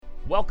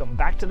Welcome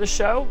back to the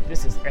show.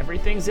 This is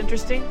Everything's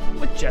Interesting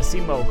with Jesse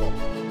Mogul.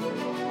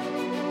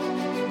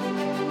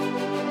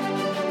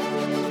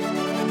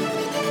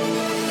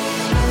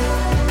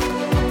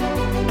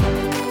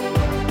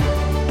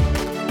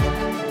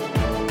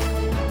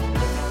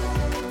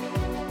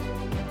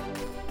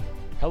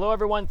 Hello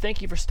everyone,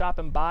 thank you for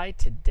stopping by.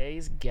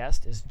 Today's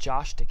guest is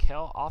Josh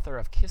Tickell, author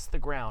of Kiss the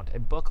Ground, a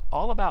book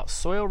all about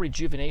soil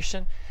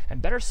rejuvenation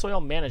and better soil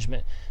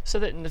management so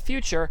that in the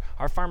future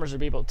our farmers will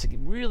be able to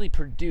really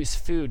produce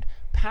food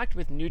packed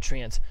with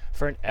nutrients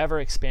for an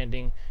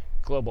ever-expanding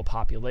global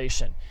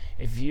population.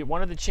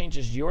 One of the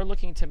changes you're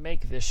looking to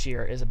make this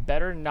year is a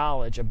better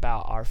knowledge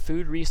about our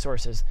food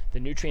resources, the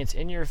nutrients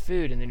in your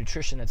food and the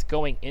nutrition that's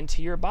going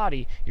into your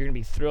body, you're going to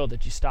be thrilled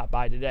that you stopped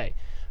by today.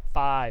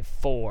 5,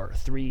 4,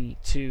 3,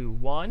 2,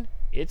 1,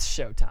 it's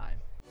showtime.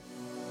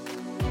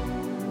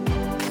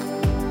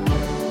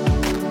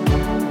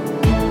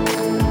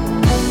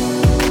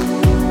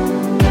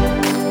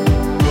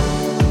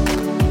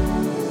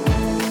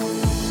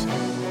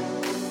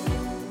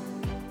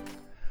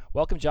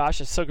 Welcome, Josh.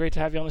 It's so great to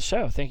have you on the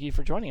show. Thank you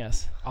for joining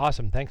us.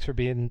 Awesome. Thanks for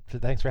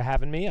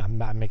having me.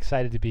 I'm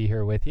excited to be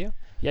here with you.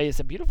 Yeah,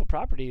 it's a beautiful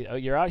property.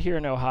 You're out here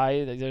in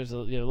Ohio. There's a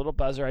little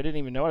buzzer. I didn't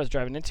even know what I was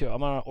driving into.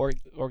 I'm on an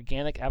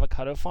organic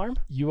avocado farm.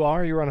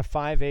 You're on a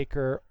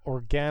 5-acre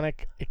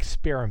organic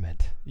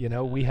experiment.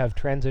 We have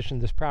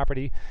transitioned this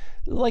property.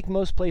 Like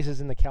most places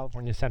in the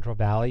California Central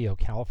Valley,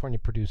 California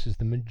produces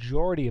the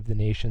majority of the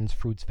nation's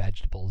fruits,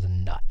 vegetables,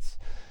 and nuts.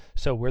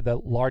 So we're the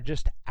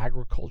largest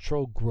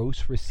agricultural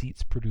gross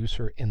receipts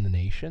producer in the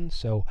nation.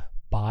 So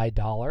by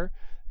dollar,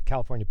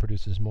 California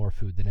produces more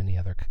food than any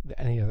other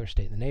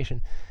state in the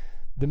nation.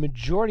 The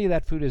majority of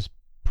that food is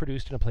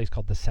produced in a place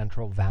called the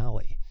Central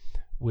Valley,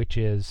 which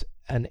is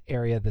an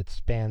area that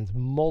spans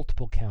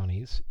multiple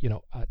counties,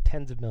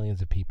 tens of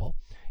millions of people.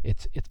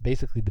 It's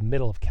basically the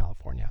middle of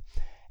California.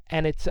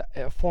 And it's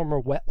a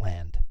former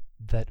wetland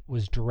that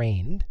was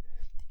drained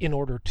in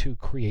order to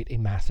create a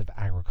massive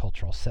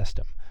agricultural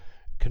system.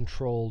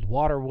 Controlled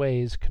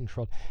waterways,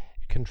 controlled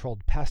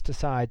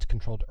pesticides,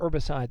 controlled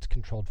herbicides,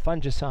 controlled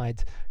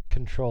fungicides,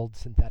 controlled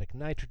synthetic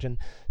nitrogen.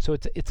 So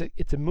it's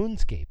a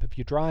moonscape. If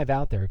you drive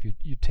out there, if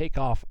you take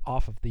off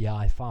of the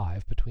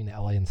I-5 between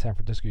LA and San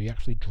Francisco, you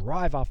actually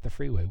drive off the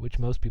freeway, which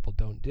most people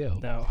don't do.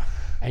 No.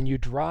 And you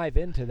drive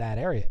into that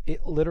area.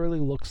 It literally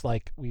looks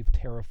like we've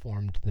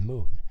terraformed the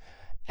moon.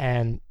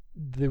 And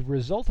the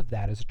result of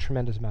that is a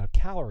tremendous amount of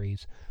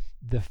calories.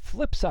 The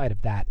flip side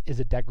of that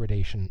is a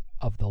degradation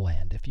of the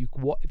land. If you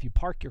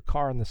park your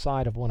car on the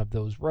side of one of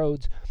those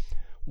roads,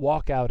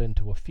 walk out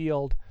into a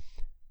field,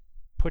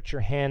 put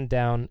your hand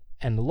down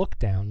and look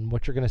down,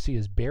 what you're going to see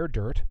is bare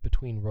dirt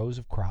between rows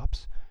of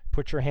crops.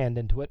 Put your hand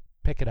into it,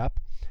 pick it up,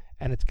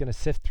 and it's going to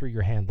sift through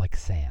your hand like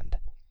sand.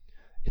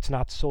 It's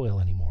not soil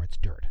anymore, it's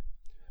dirt.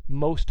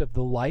 Most of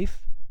the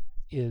life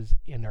is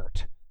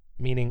inert,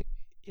 meaning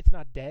it's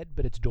not dead,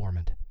 but it's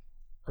dormant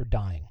or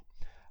dying.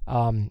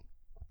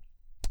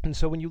 And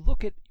so when you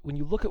look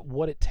at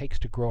what it takes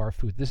to grow our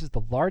food, this is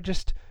the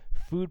largest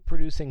food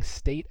producing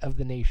state of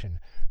the nation.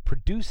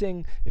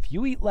 If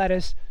you eat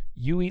lettuce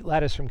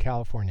from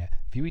California.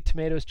 If you eat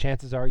tomatoes,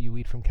 chances are you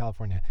eat from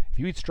California. If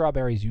you eat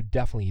strawberries, you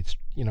definitely eat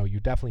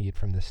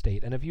from this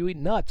state. And if you eat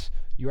nuts,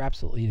 you're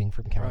absolutely eating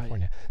from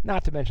California. Right.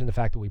 Not to mention the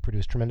fact that we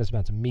produce tremendous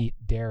amounts of meat,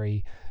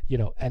 dairy,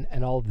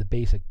 and all of the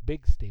basic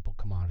big staple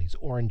commodities,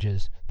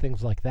 oranges,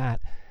 things like that.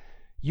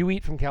 You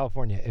eat from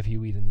California if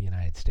you eat in the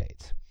United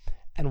States.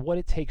 And what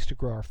it takes to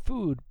grow our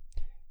food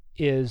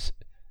is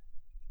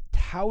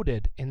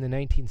touted in the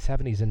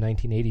 1970s and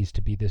 1980s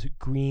to be this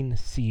green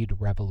seed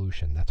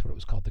revolution. That's what it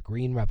was called, the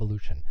Green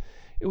Revolution.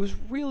 It was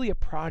really a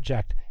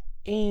project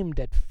aimed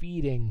at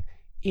feeding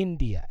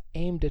India,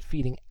 aimed at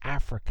feeding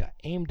Africa,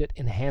 aimed at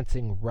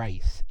enhancing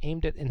rice,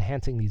 aimed at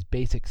enhancing these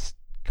basic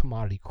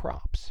commodity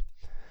crops.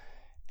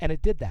 And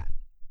it did that.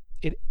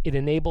 It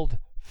enabled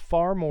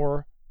far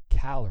more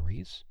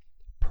calories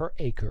per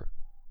acre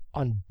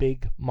on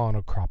big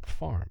monocrop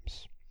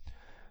farms.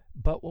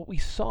 But what we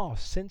saw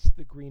since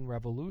the Green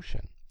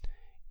Revolution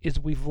is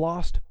we've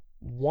lost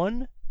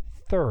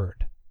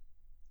 1/3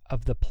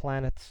 of the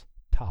planet's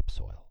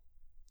topsoil.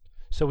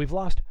 So we've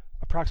lost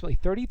approximately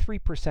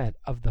 33%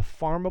 of the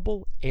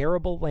farmable,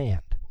 arable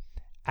land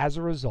as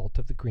a result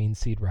of the green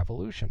seed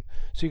revolution.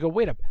 So you go,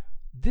 wait up,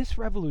 this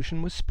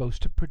revolution was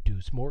supposed to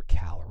produce more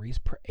calories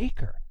per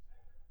acre.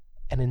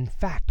 And in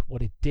fact,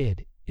 what it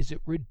did is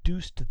it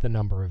reduced the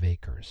number of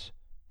acres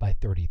by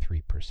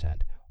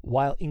 33%,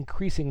 while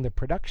increasing the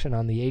production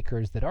on the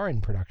acres that are in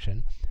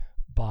production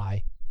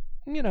by,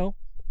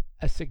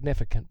 a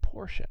significant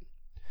portion.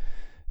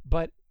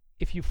 But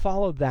if you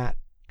follow that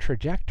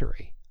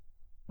trajectory,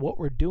 what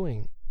we're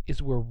doing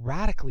is we're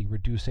radically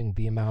reducing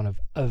the amount of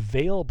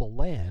available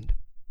land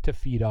to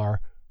feed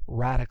our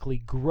radically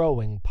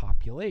growing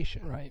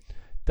population. Right.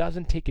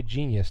 Doesn't take a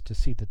genius to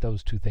see that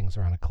those two things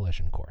are on a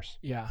collision course.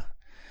 Yeah.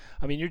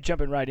 I mean, you're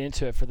jumping right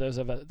into it. For those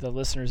of the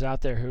listeners out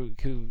there who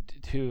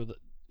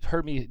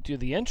heard me do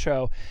the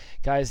intro,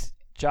 guys,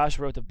 Josh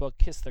wrote the book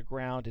Kiss the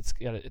Ground.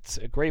 It's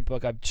a great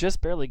book. I've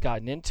just barely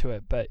gotten into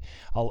it, but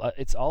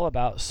it's all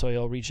about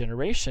soil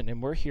regeneration.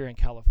 And we're here in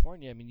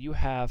California. I mean, you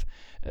have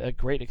a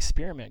great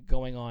experiment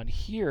going on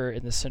here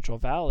in the Central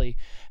Valley.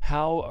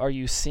 How are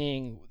you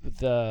seeing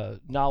the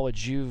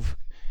knowledge you've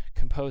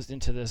composed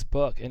into this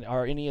book, and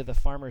are any of the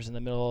farmers in the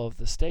middle of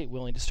the state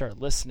willing to start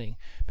listening?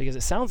 Because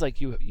it sounds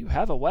like you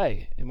have a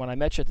way, and when I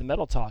met you at the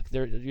Metal Talk,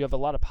 you have a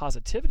lot of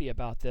positivity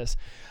about this,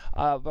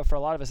 but for a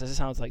lot of us it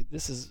sounds like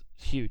this is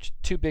huge,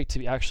 too big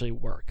to actually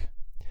work.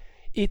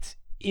 Here's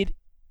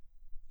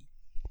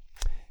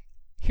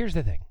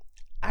the thing.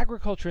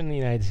 Agriculture in the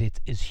United States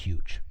is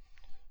huge.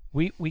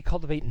 We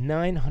cultivate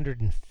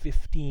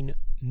 915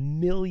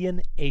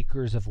 million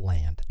acres of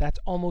land. That's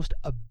almost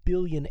 1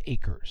 billion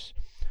acres.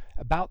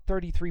 About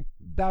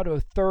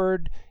a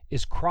third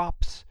is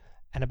crops,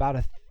 and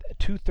about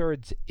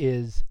 2/3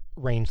 is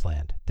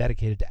rangeland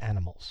dedicated to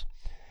animals.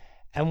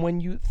 And when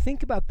you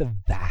think about the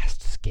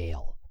vast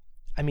scale,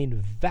 I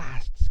mean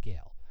vast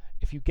scale,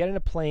 if you get in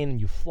a plane and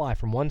you fly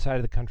from one side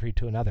of the country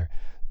to another,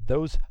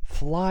 those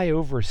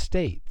flyover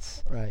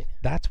states, right?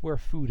 That's where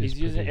food is produced.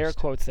 He's using air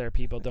quotes there,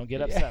 people. Don't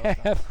get upset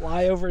with them.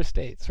 Flyover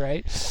states,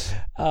 right?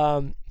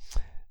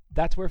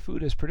 That's where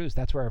food is produced.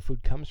 That's where our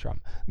food comes from.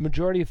 The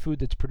majority of food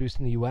that's produced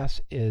in the U.S.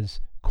 is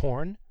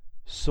corn,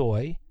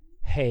 soy,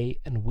 hay,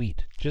 and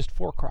wheat. Just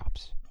 4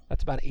 crops.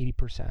 That's about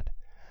 80%.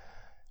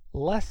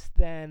 Less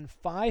than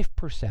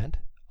 5%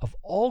 of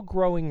all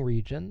growing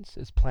regions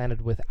is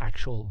planted with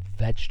actual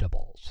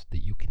vegetables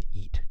that you can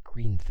eat,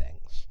 green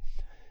things.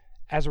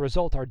 As a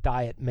result, our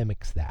diet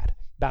mimics that.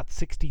 About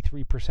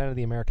 63% of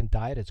the American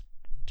diet is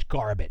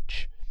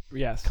garbage.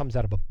 Yes. It comes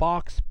out of a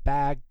box,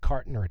 bag,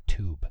 carton, or a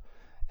tube.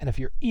 And if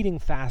you're eating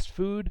fast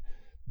food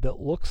that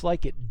looks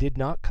like it did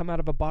not come out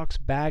of a box,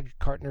 bag,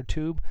 carton, or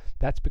tube,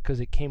 that's because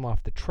it came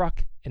off the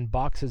truck in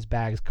boxes,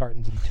 bags,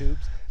 cartons, and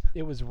tubes.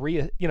 It was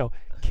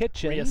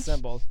kitchens.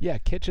 Reassembled. Yeah,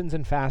 kitchens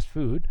and fast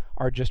food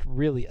are just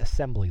really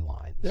assembly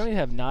lines. They don't even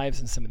have knives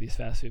in some of these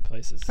fast food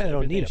places. They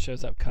don't need them.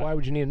 Shows up cut. Why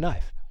would you need a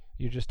knife?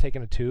 You're just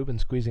taking a tube and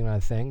squeezing on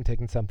a thing,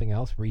 taking something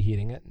else,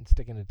 reheating it, and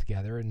sticking it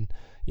together, and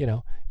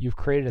you've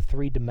created a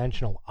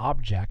 3-dimensional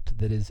object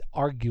that is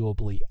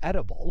arguably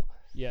edible.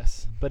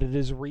 Yes. But it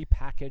is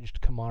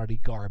repackaged commodity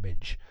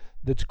garbage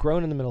that's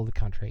grown in the middle of the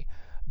country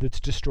that's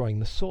destroying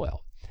the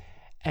soil.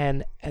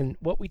 And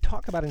what we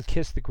talk about in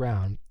Kiss the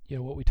Ground,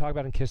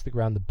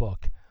 the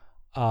book,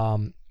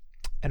 and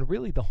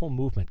really the whole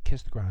movement,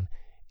 Kiss the Ground,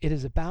 it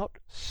is about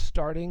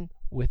starting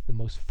with the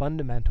most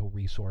fundamental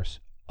resource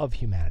of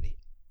humanity,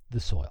 the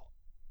soil.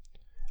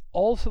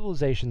 All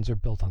civilizations are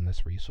built on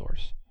this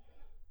resource.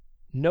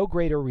 No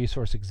greater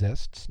resource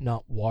exists,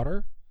 not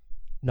water,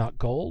 not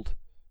gold,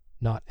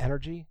 not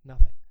energy,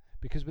 nothing.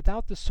 Because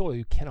without the soil,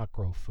 you cannot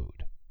grow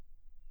food.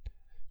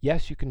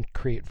 Yes, you can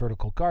create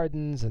vertical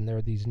gardens, and there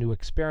are these new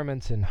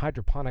experiments in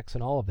hydroponics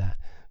and all of that.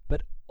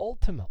 But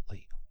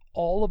ultimately,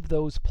 all of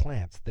those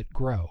plants that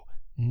grow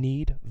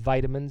need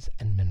vitamins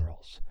and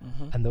minerals.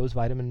 Mm-hmm. And those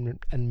vitamins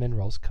and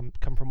minerals come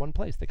from one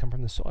place. They come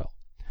from the soil.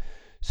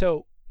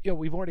 So,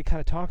 we've already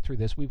kind of talked through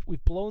this.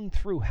 We've blown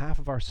through half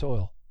of our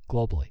soil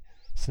globally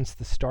since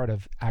the start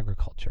of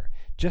agriculture.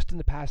 Just in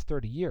the past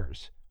 30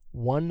 years,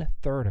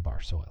 1/3 of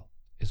our soil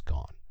is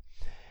gone.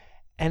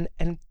 And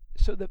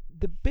so the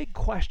big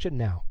question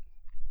now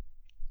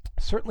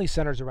certainly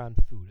centers around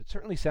food. It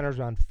certainly centers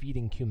around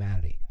feeding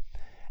humanity.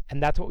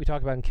 And that's what we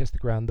talk about in Kiss the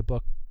Ground, the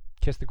book,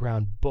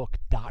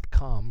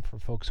 kissthegroundbook.com, for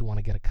folks who want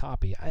to get a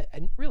copy.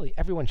 And really,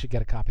 everyone should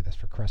get a copy of this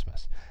for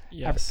Christmas.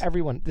 Yes.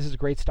 Everyone, this is a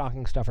great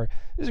stocking stuffer.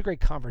 This is a great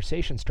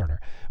conversation starter.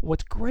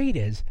 What's great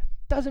is,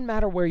 doesn't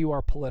matter where you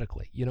are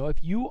politically.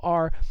 If you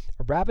are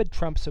a rabid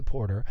Trump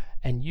supporter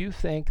and you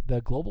think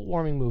the global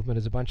warming movement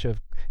is a bunch of,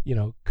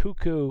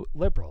 cuckoo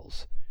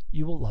liberals,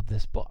 you will love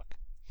this book.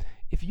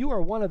 If you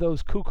are one of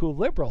those cuckoo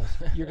liberals,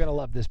 you're going to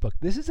love this book.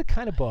 This is a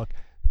kind of book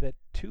that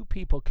 2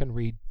 people can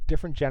read,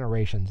 different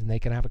generations, and they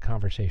can have a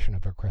conversation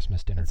over a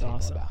Christmas dinner table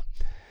awesome. About.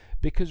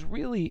 Because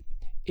really,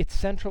 it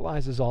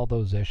centralizes all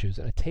those issues,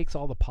 and it takes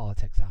all the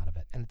politics out of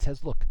it. And it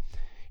says, look,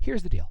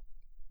 here's the deal.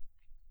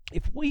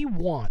 If we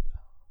want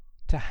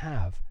to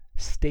have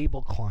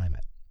stable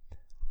climate,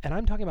 and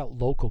I'm talking about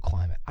local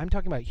climate, I'm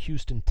talking about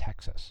Houston,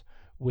 Texas,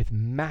 with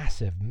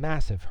massive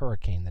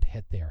hurricane that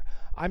hit there.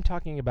 I'm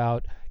talking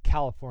about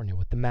California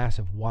with the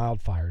massive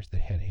wildfires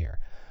that hit here.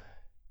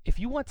 If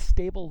you want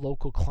stable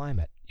local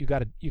climate, you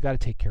got to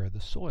take care of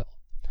the soil,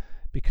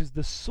 because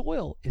the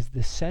soil is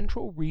the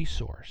central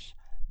resource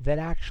that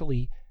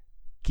actually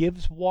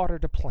gives water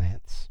to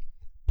plants.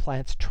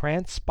 Plants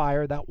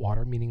transpire that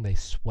water, meaning they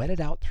sweat it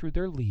out through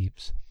their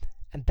leaves,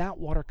 and that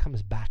water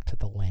comes back to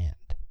the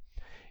land.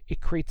 It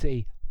creates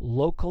a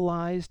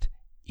localized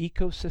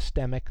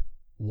ecosystemic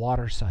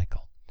water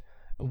cycle.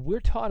 And we're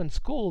taught in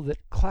school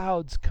that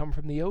clouds come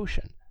from the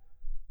ocean.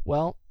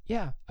 Well,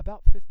 yeah,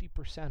 about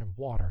 50% of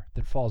water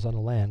that falls on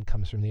the land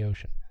comes from the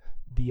ocean.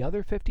 The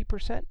other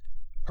 50%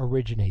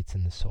 originates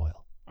in the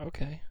soil.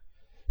 Okay.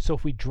 So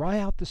if we dry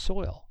out the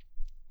soil,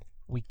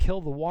 we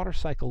kill the water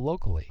cycle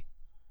locally,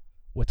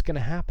 what's going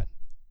to happen?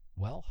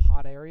 Well,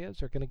 hot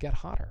areas are going to get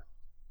hotter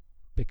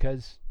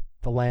because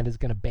the land is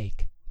going to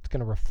bake. It's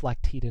going to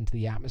reflect heat into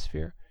the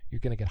atmosphere. You're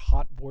going to get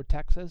hot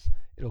vortexes.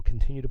 It'll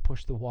continue to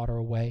push the water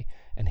away.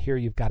 And here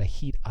you've got a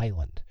heat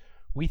island.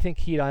 We think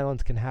heat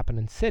islands can happen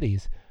in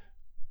cities.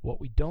 What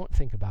we don't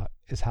think about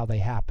is how they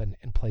happen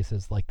in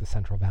places like the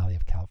Central Valley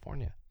of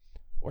California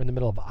or in the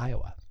middle of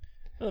Iowa.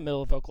 In the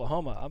middle of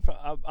Oklahoma.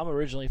 I'm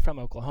originally from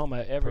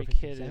Oklahoma. Every Perfect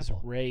kid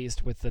example. is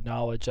raised with the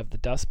knowledge of the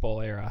Dust Bowl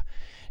era.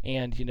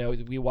 And,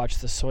 we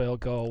watched the soil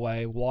go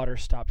away. Water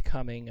stopped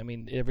coming. I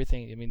mean,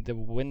 everything. I mean, the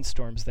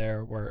windstorms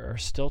there are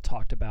still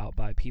talked about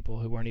by people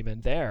who weren't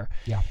even there.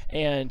 Yeah.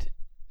 And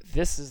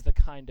this is the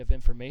kind of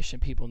information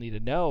people need to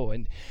know.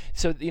 And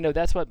so,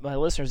 that's what my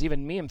listeners,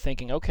 even me, I'm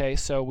thinking, okay,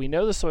 so we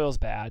know the soil's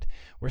bad.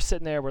 We're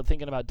sitting there, we're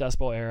thinking about Dust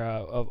Bowl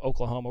era of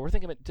Oklahoma. We're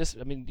thinking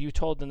about you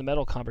told in the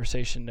metal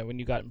conversation that when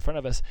you got in front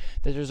of us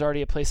that there's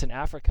already a place in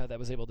Africa that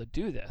was able to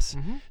do this.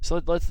 Mm-hmm.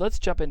 So let's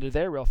jump into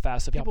there real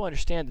fast so people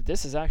understand that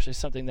this is actually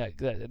something that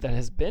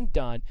has been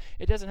done.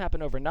 It doesn't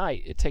happen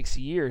overnight. It takes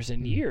years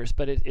and years,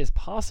 but it is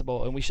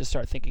possible, and we should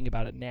start thinking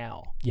about it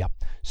now. Yeah.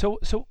 So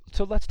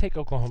let's take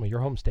Oklahoma, your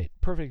home state.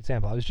 Perfect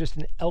example. I was just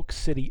in Elk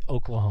City,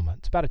 Oklahoma.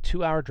 It's about a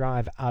 2-hour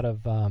drive out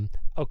of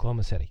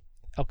Oklahoma City.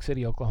 Elk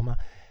City, Oklahoma.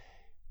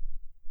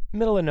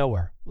 Middle of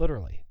nowhere,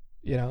 literally.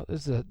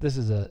 This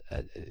is a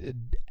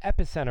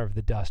epicenter of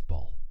the Dust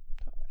Bowl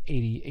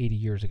 80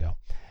 years ago.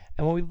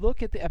 And when we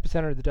look at the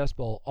epicenter of the Dust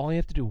Bowl, all you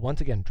have to do, once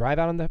again, drive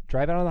out on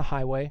the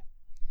highway,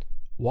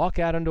 walk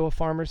out into a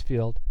farmer's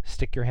field,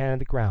 stick your hand in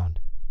the ground,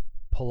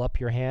 pull up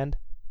your hand,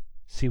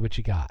 see what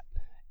you got.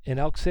 In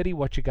Elk City,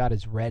 what you got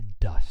is red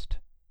dust.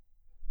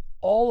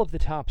 All of the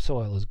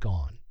topsoil is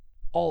gone.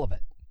 All of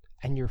it.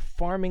 And you're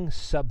farming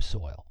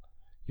subsoil.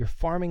 You're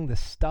farming the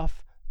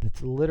stuff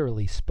that's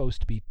literally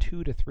supposed to be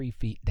 2 to 3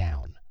 feet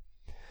down.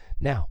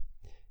 Now,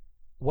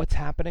 what's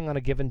happening on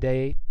a given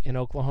day in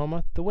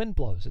Oklahoma? The wind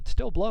blows. It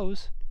still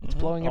blows. It's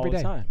blowing every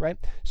day, right?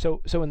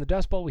 So in the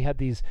Dust Bowl, we had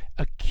these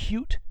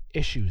acute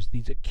issues.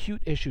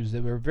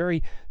 They were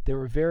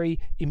very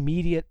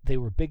immediate. They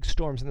were big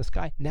storms in the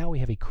sky. Now we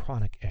have a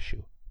chronic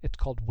issue. It's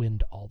called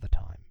wind all the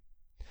time.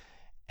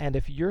 And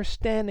if you're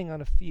standing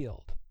on a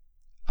field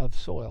of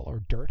soil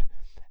or dirt,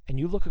 and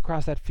you look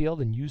across that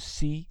field and you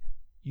see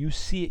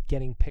it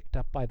getting picked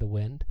up by the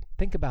wind,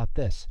 think about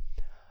this.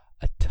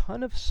 A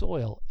ton of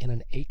soil in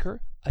an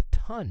acre, a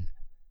ton,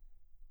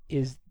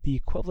 is the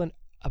equivalent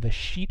of a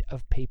sheet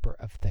of paper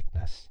of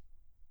thickness.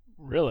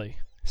 Really?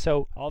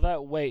 So all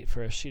that weight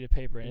for a sheet of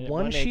paper in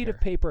one sheet acre. of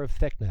paper of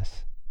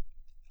thickness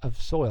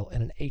of soil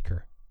in an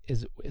acre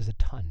is a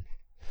ton.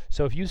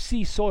 So if you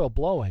see soil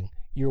blowing,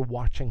 you're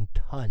watching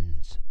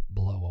tons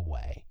blow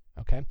away.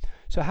 Okay?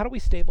 So how do we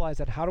stabilize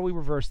that? How do we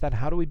reverse that?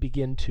 How do we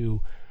begin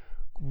to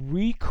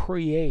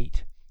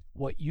recreate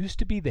what used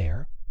to be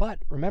there? But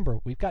remember,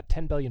 we've got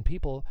 10 billion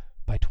people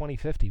by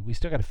 2050. We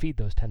still got to feed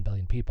those 10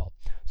 billion people.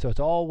 So it's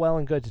all well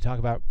and good to talk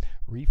about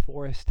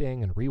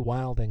reforesting and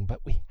rewilding, but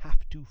we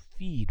have to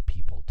feed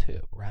people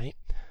too, right?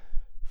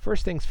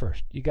 First things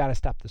first, you got to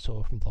stop the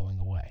soil from blowing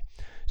away.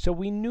 So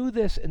we knew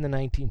this in the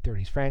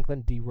 1930s.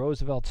 Franklin D.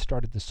 Roosevelt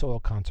started the Soil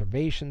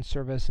Conservation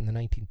Service in the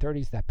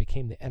 1930s. That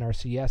became the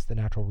NRCS, the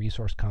Natural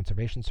Resource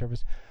Conservation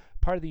Service,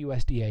 part of the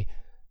USDA.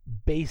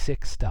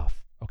 Basic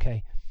stuff,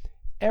 okay?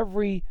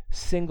 Every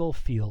single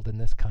field in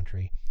this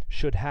country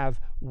should have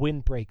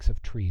windbreaks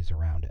of trees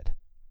around it.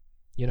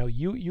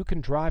 You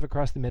can drive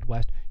across the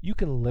Midwest. You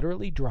can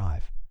literally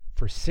drive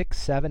for 6,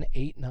 7,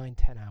 8, 9,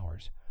 10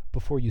 hours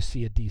before you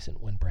see a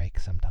decent windbreak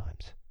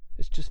sometimes.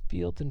 It's just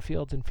fields and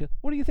fields and fields.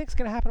 What do you think is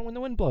going to happen when the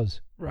wind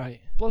blows?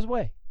 Right. Blows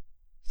away.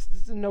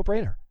 It's a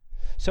no-brainer.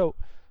 So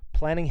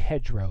planting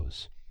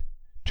hedgerows,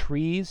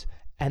 trees,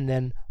 and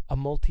then a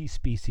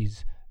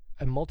multi-species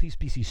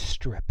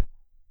strip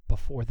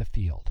before the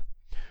field.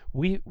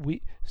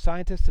 We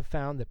scientists have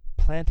found that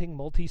planting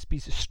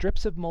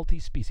strips of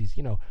multi-species,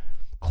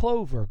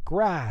 clover,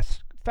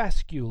 grass,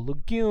 fescue,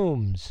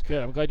 legumes.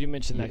 Good. I'm glad you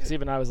mentioned that because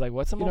even I was like,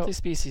 what's a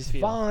multi-species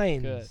field?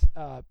 Vines,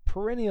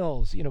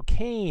 perennials,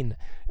 cane,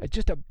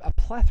 just a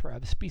plethora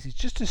of species,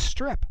 just a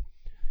strip,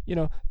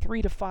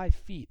 3 to 5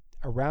 feet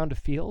around a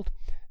field.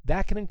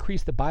 That can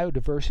increase the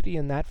biodiversity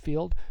in that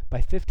field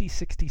by 50,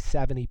 60,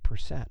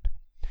 70%.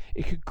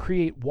 It could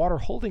create water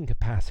holding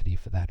capacity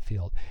for that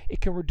field.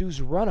 It can reduce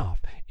runoff.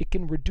 It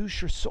can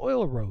reduce your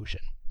soil erosion.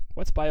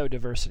 What's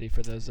biodiversity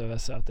for those of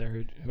us out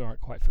there who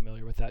aren't quite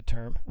familiar with that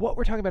term? What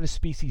we're talking about is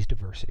species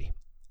diversity.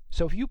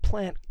 So if you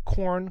plant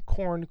corn,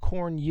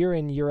 year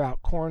in, year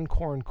out,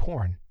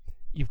 corn,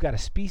 you've got a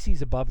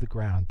species above the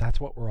ground. That's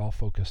what we're all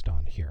focused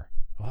on here.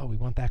 Oh, we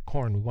want that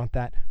corn. We want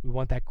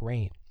that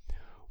grain.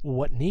 Well,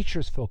 what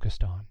nature's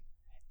focused on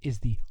is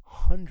the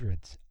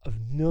hundreds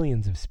of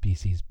millions of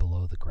species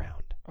below the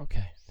ground.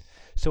 Okay.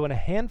 So in a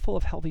handful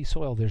of healthy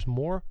soil, there's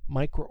more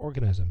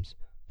microorganisms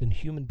than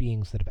human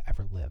beings that have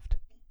ever lived.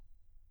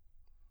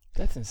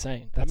 That's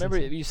insane. I remember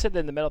you said that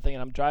in the metal thing,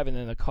 and I'm driving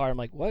in the car. I'm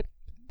like, what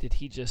did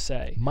he just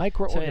say?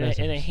 Microorganisms.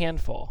 So in a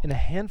handful. In a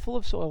handful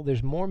of soil,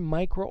 there's more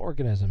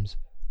microorganisms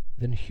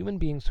than human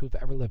beings who have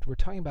ever lived. We're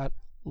talking about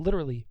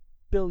literally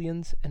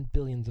billions and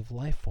billions of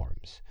life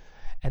forms.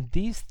 And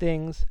these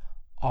things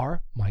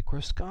are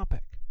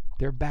microscopic.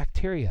 They're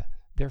bacteria,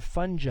 they're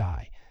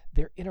fungi,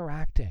 they're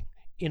interacting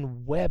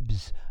in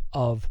webs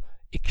of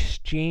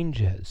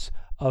exchanges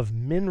of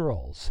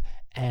minerals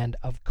and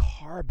of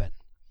carbon,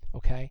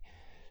 okay?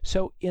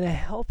 So in a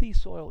healthy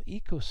soil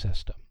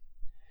ecosystem,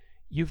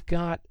 you've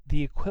got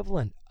the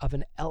equivalent of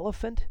an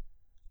elephant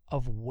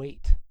of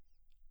weight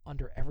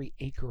under every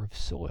acre of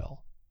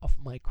soil of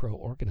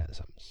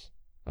microorganisms,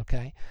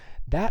 okay?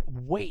 That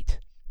weight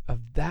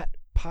of that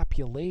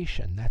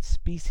population, that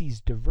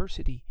species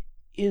diversity,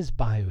 is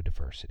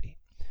biodiversity.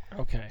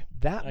 Okay.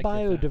 That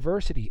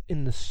biodiversity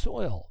in the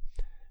soil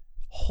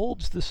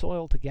holds the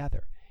soil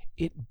together.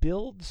 It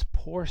builds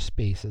pore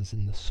spaces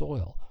in the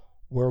soil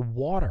where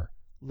water,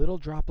 little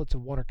droplets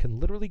of water, can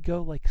literally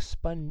go like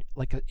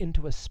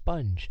into a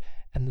sponge,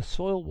 and the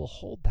soil will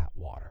hold that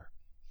water.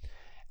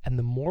 And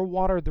the more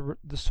water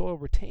the soil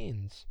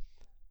retains,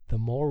 the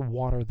more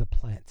water the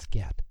plants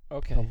get.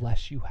 Okay. The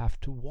less you have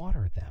to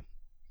water them.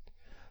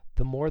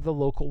 The more the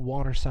local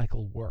water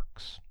cycle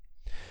works.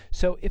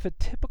 So if a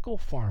typical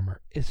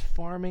farmer is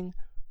farming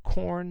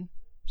corn,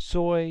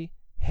 soy,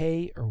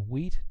 hay, or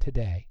wheat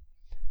today,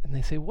 and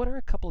they say, what are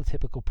a couple of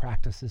typical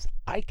practices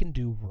I can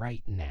do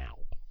right now?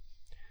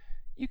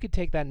 You could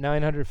take that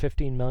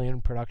 915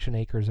 million production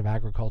acres of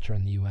agriculture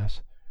in the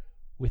U.S.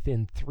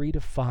 Within 3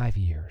 to 5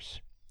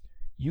 years,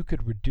 you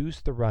could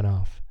reduce the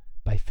runoff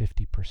by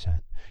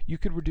 50%. You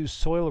could reduce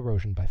soil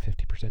erosion by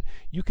 50%.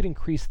 You could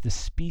increase the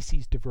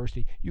species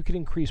diversity. You could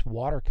increase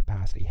water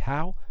capacity.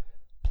 How?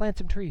 Plant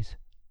some trees.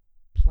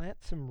 Plant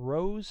some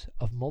rows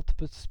of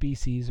multiple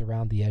species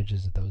around the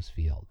edges of those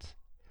fields.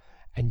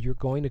 And you're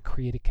going to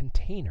create a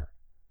container.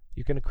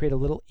 You're going to create a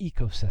little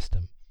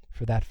ecosystem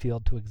for that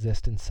field to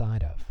exist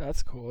inside of.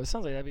 That's cool. It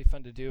sounds like that'd be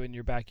fun to do in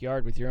your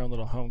backyard with your own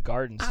little home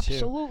gardens, too.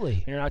 Absolutely.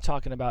 And you're not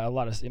talking about a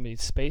lot of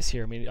space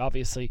here. I mean,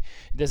 obviously,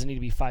 it doesn't need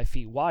to be 5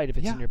 feet wide if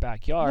it's in your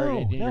backyard.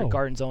 And your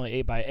garden's only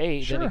 8 by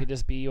 8. Sure. Then it could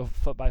just be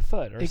foot by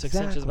foot or 6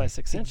 inches by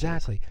 6 inches.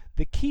 Exactly.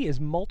 The key is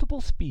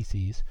multiple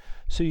species,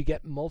 so you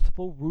get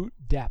multiple root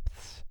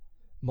depths,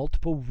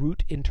 multiple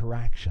root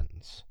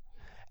interactions.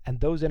 And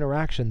those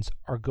interactions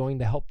are going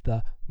to help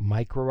the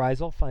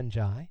mycorrhizal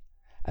fungi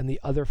and the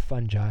other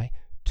fungi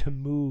to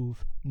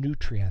move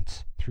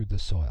nutrients through the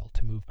soil,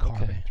 to move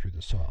carbon through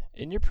the soil.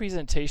 In your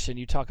presentation,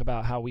 you talk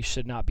about how we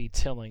should not be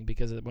tilling,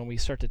 because when we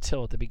start to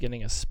till at the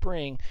beginning of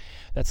spring,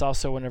 that's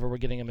also whenever we're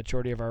getting a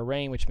majority of our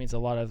rain, which means a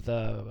lot of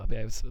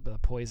the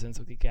poisons,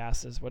 the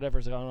gases,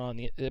 whatever's going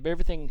on,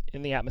 everything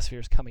in the atmosphere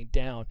is coming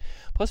down.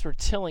 Plus, we're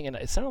tilling, and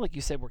it sounded like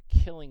you said we're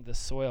killing the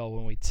soil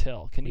when we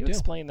till. Can you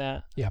explain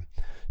that? Yeah.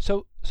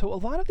 So a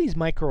lot of these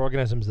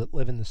microorganisms that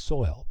live in the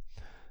soil,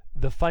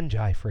 the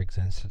fungi, for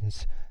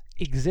instance,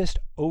 exist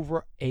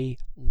over a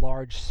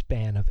large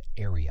span of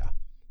area.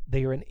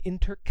 They are an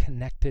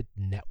interconnected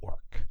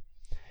network.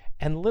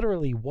 And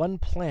literally one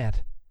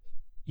plant,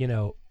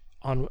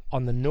 on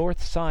the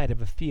north side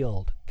of a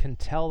field can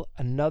tell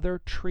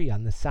another tree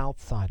on the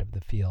south side of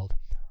the field,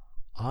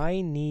 I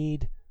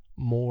need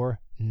more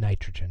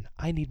nitrogen.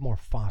 I need more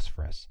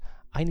phosphorus.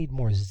 I need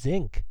more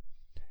zinc.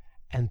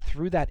 And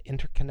through that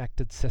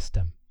interconnected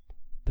system,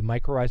 the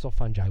mycorrhizal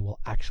fungi will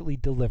actually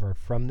deliver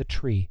from the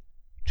tree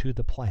to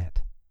the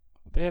plant.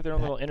 They have their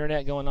own little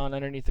internet going on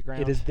underneath the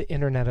ground. It is the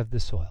internet of the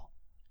soil.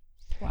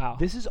 Wow.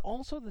 This is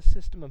also the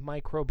system of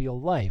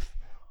microbial life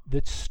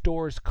that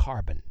stores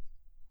carbon.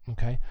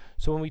 Okay?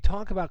 So when we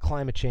talk about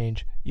climate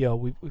change,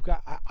 we've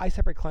got I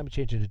separate climate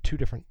change into two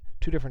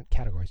different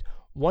categories.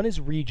 One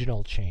is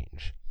regional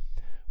change.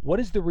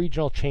 What is the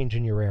regional change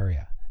in your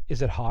area?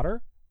 Is it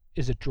hotter?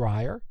 Is it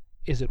drier?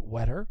 Is it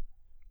wetter?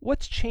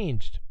 What's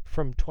changed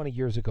from 20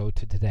 years ago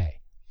to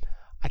today?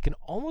 I can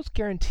almost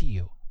guarantee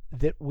you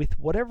that with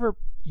whatever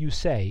you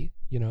say,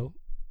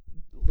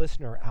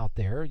 listener out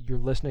there, you're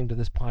listening to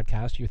this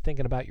podcast, you're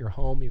thinking about your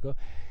home, you go,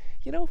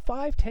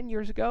 5-10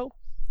 years ago,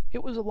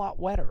 it was a lot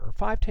wetter, or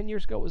 5-10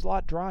 years ago, it was a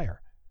lot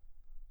drier.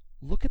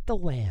 Look at the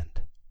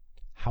land.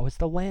 How has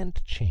the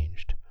land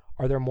changed?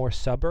 Are there more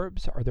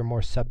suburbs? Are there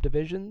more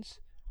subdivisions?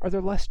 Are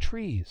there less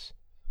trees?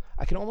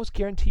 I can almost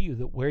guarantee you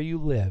that where you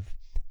live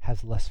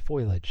has less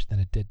foliage than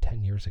it did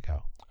 10 years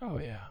ago. Oh,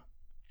 yeah.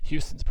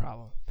 Houston's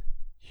problem.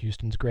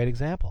 Houston's a great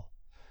example.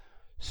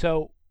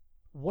 So,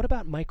 what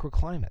about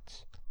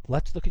microclimates?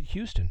 Let's look at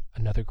Houston,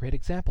 another great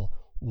example.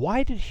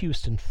 Why did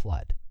Houston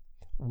flood?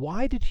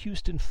 Why did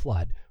Houston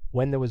flood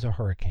when there was a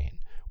hurricane?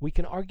 We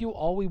can argue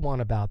all we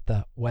want about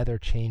the weather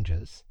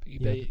changes.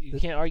 You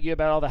can't argue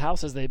about all the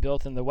houses they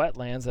built in the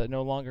wetlands that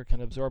no longer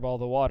can absorb all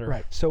the water.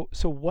 Right. So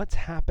what's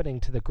happening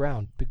to the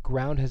ground? The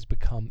ground has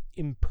become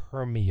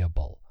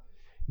impermeable,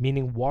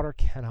 meaning water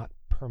cannot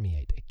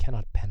permeate. It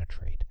cannot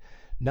penetrate.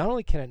 Not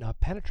only can it not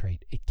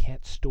penetrate, it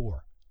can't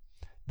store.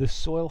 The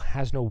soil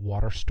has no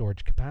water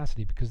storage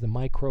capacity because the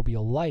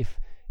microbial life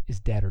is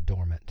dead or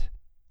dormant.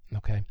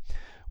 Okay?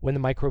 When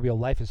the microbial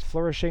life is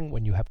flourishing,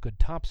 when you have good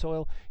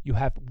topsoil, you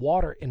have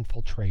water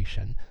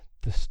infiltration.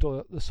 The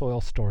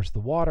soil stores the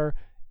water.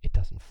 It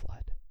doesn't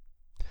flood.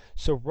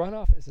 So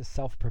runoff is a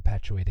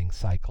self-perpetuating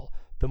cycle.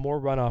 The more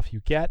runoff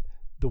you get,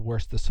 the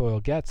worse the soil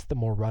gets, the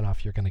more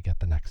runoff you're going to get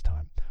the next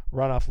time.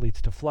 Runoff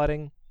leads to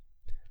flooding.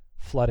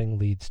 Flooding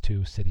leads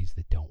to cities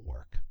that don't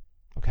work.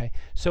 Okay?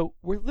 So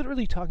we're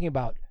literally talking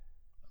about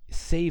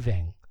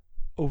saving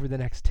over the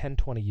next 10,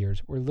 20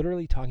 years. We're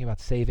literally talking about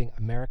saving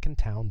American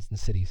towns and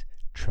cities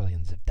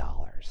trillions of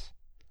dollars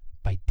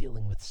by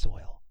dealing with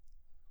soil.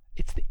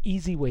 It's the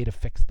easy way to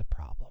fix the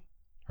problem,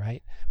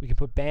 right? We can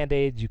put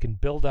Band-Aids, you can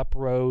build up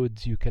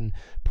roads, you can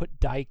put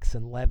dikes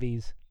and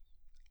levees.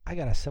 I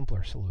got a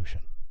simpler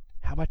solution.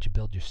 How about you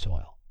build your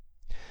soil?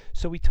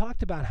 So we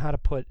talked about how to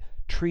put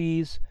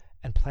trees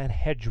and plant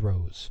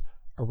hedgerows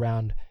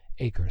around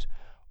acres.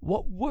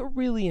 What we're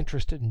really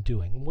interested in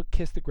doing, what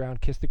Kiss the Ground,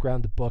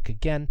 the book,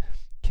 again,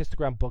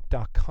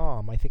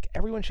 kissthegroundbook.com. I think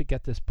everyone should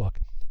get this book.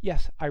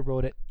 Yes, I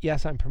wrote it.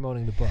 Yes, I'm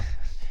promoting the book.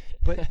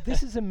 But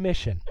this is a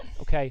mission,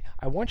 okay?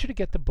 I want you to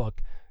get the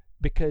book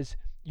because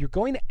you're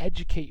going to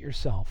educate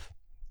yourself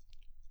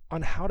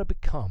on how to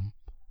become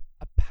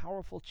a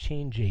powerful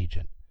change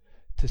agent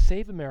to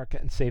save America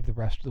and save the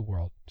rest of the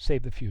world,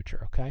 save the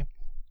future, okay?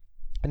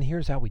 And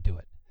here's how we do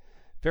it.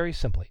 Very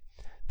simply.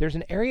 There's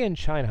an area in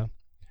China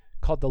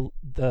called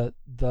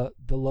the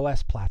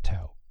Loess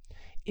Plateau.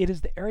 It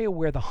is the area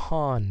where the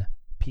Han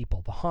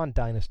people, the Han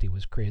dynasty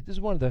was created. This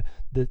is one of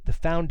the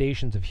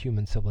foundations of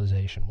human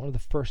civilization, one of the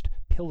first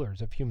pillars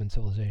of human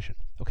civilization,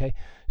 okay?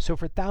 So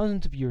for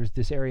thousands of years,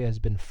 this area has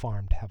been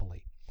farmed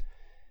heavily.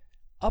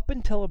 Up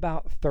until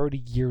about 30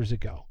 years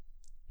ago,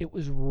 it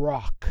was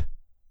rock,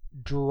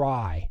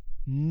 dry,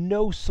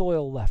 no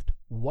soil left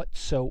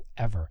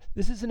whatsoever.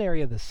 This is an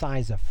area the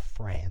size of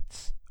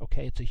France,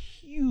 okay? It's a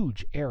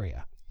huge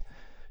area.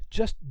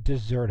 Just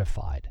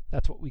desertified.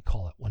 That's what we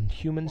call it when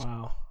humans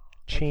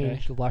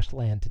changed lush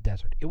land to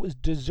desert. It was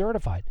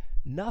desertified.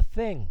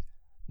 Nothing,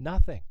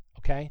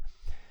 okay?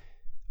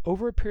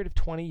 Over a period of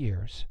 20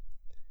 years,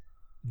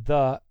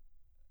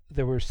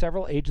 there were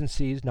several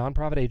agencies,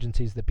 nonprofit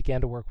agencies, that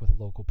began to work with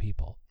local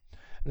people.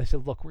 And they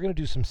said, look, we're going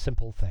to do some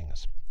simple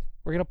things.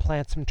 We're going to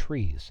plant some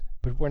trees,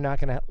 but we're not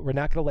going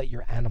to let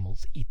your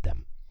animals eat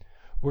them.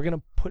 We're going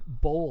to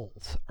put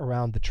bowls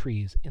around the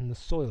trees in the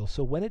soil,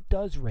 so when it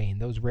does rain,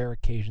 those rare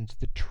occasions,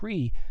 the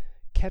tree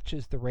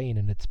catches the rain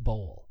in its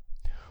bowl.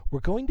 We're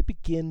going to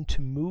begin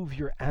to move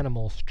your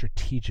animals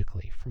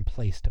strategically from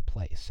place to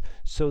place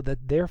so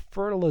that their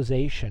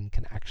fertilization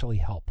can actually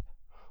help.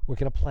 We're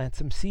going to plant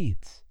some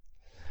seeds.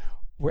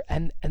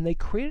 And they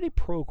created a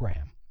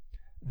program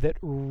that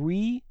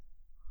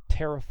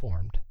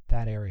re-terraformed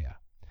that area.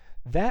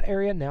 That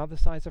area, now the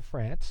size of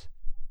France,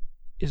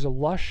 is a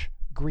lush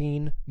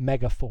green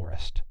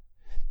megaforest.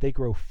 They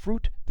grow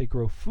fruit, they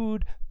grow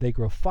food, they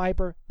grow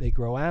fiber, they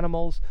grow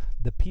animals.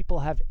 The people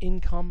have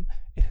income.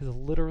 It has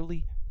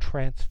literally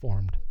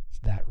transformed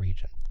that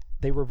region.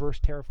 They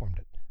reverse terraformed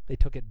it. They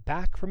took it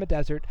back from a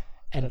desert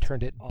and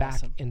turned it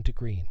back into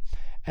green.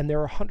 And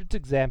there are hundreds of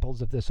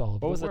examples of this all over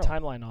the world. What was the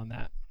timeline on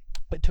that?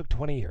 It took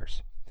 20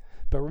 years.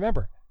 But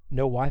remember,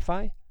 no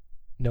Wi-Fi,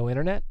 no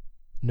internet,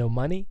 no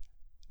money,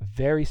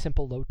 very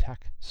simple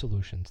low-tech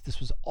solutions. This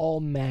was all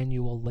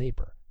manual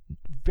labor.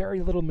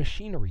 Very little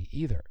machinery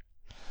either.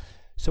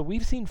 So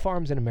we've seen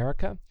farms in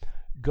America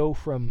go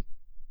from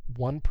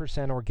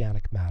 1%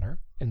 organic matter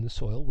in the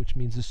soil, which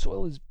means the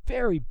soil is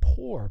very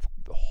poor,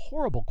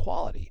 horrible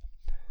quality,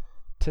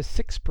 to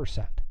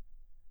 6%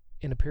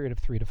 in a period of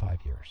 3 to 5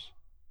 years.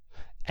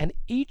 And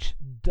each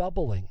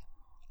doubling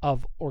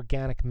of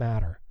organic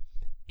matter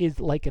is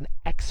like an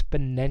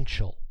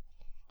exponential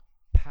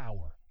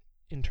power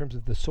in terms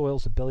of the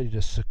soil's ability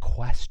to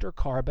sequester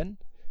carbon,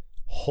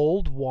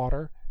 hold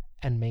water,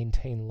 and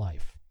maintain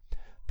life.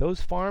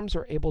 Those farms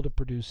are able to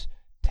produce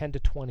 10 to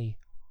 20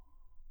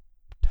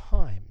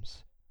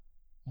 times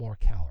more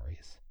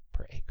calories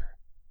per acre.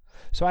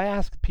 So I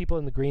ask people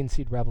in the green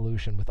seed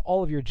revolution, with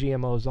all of your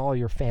GMOs, all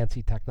your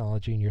fancy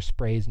technology and your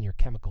sprays and your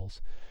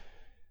chemicals,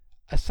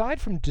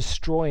 aside from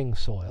destroying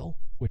soil,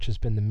 which has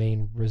been the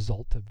main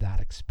result of that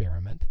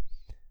experiment,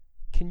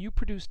 can you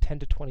produce 10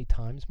 to 20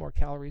 times more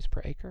calories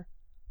per acre?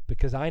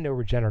 Because I know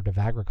regenerative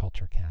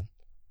agriculture can.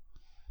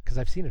 Because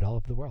I've seen it all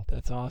over the world.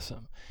 That's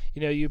awesome.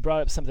 You know, you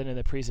brought up something in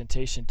the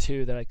presentation,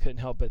 too, that I couldn't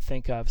help but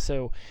think of.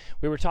 So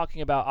we were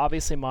talking about,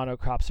 obviously,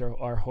 monocrops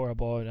are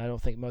horrible, and I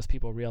don't think most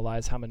people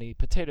realize how many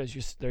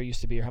potatoes there used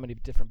to be or how many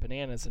different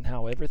bananas and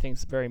how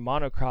everything's very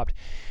monocropped.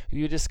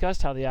 You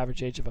discussed how the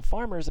average age of a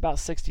farmer is about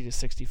 60 to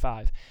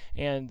 65,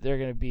 and they're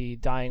going to be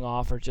dying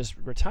off or just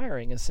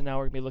retiring, and so now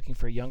we're going to be looking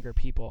for younger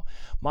people.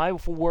 My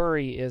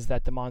worry is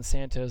that the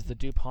Monsantos, the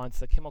DuPonts,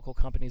 the chemical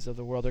companies of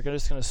the world are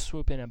just going to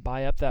swoop in and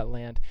buy up that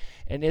land.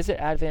 And is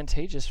it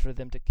advantageous for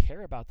them to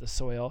care about the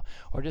soil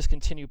or just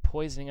continue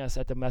poisoning us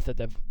at the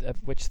method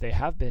of which they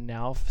have been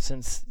now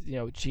since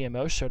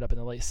GMO showed up in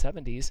the late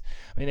 70s?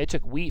 I mean, they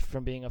took wheat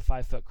from being a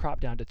 5-foot crop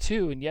down to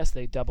 2, and yes,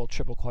 they doubled,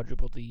 triple,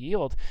 quadrupled the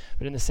yield,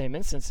 but in the same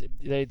instance,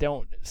 they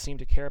don't seem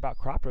to care about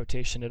crop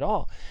rotation at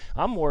all.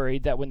 I'm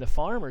worried that when the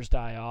farmers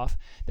die off,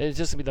 that it's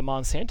just going to be the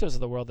Monsantos of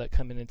the world that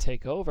come in and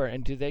take over,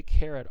 and do they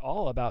care at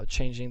all about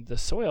changing the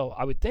soil?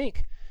 I would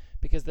think,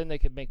 because then they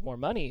could make more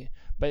money.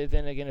 But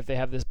then again, if they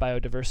have this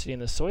biodiversity in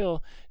the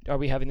soil, are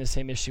we having the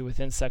same issue with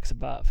insects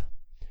above?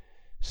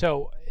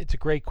 So it's a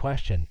great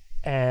question.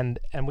 And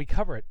we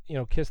cover it,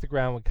 Kiss the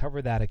Ground. We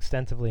cover that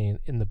extensively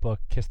in the book,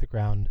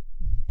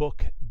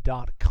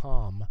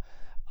 kissthegroundbook.com.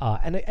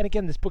 And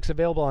again, this book's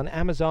available on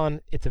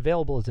Amazon. It's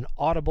available as an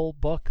Audible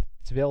book.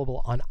 It's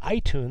available on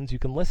iTunes. You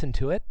can listen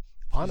to it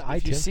on iTunes.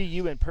 If you see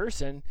you in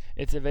person,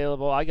 it's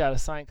available. I got a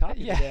signed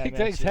copy today.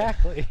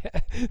 Exactly.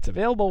 It's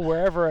available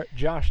wherever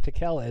Josh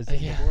Tickell is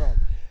in the world.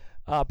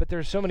 But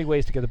there's so many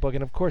ways to get the book.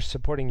 And, of course,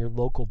 supporting your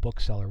local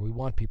bookseller. We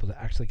want people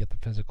to actually get the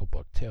physical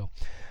book, too.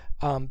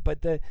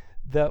 But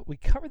we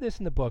cover this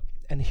in the book,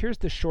 and here's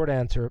the short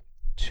answer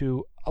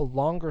to a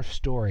longer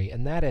story,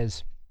 and that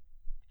is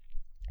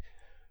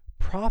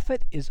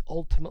profit is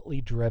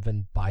ultimately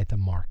driven by the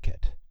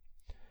market.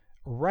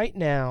 Right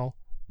now,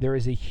 there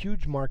is a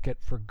huge market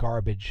for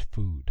garbage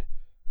food,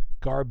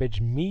 garbage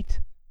meat,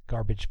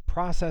 garbage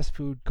processed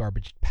food,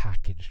 garbage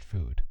packaged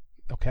food,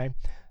 okay?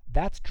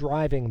 That's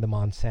driving the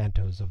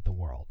Monsantos of the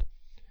world.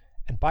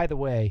 And by the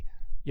way,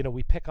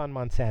 we pick on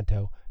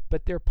Monsanto,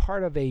 but they're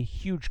part of a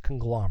huge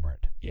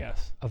conglomerate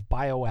of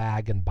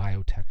bioag and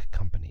biotech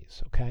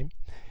companies, okay?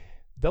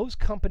 Those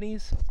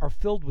companies are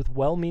filled with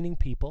well-meaning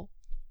people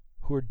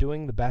who are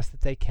doing the best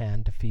that they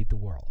can to feed the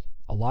world.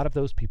 A lot of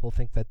those people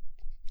think that,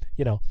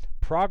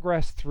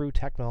 progress through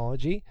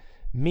technology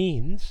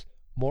means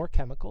more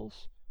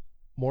chemicals,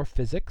 more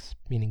physics,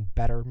 meaning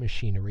better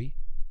machinery,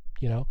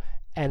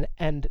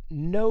 and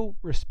no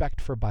respect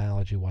for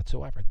biology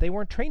whatsoever. They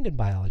weren't trained in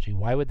biology.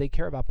 Why would they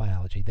care about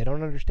biology? They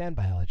don't understand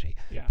biology.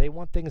 Yeah. They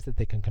want things that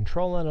they can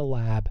control in a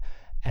lab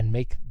and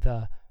make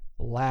the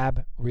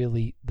lab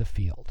really the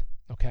field,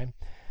 okay?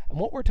 And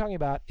what we're talking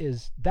about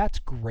is that's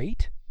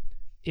great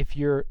if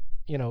you're,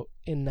 in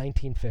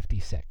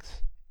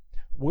 1956.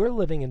 We're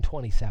living in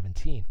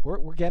 2017.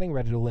 We're getting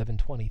ready to live in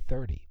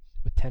 2030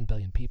 with 10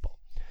 billion people.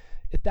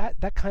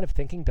 That kind of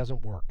thinking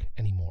doesn't work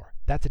anymore.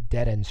 That's a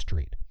dead-end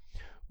street.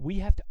 We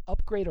have to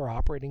upgrade our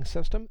operating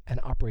system and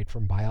operate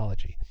from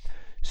biology.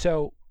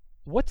 So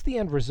what's the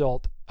end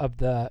result of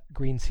the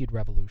green seed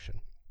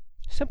revolution?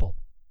 Simple.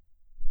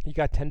 You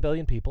got 10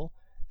 billion people,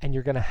 and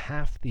you're going to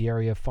halve the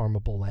area of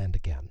farmable land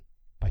again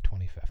by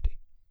 2050.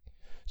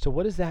 So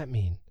what does that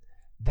mean?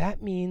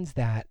 That means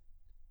that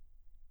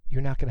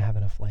you're not going to have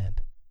enough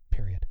land,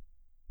 period.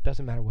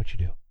 Doesn't matter what you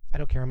do. I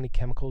don't care how many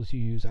chemicals you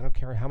use. I don't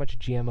care how much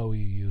GMO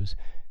you use.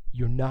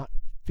 You're not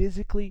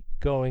physically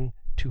going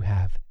to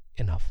have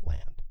enough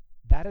land.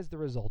 That is the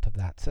result of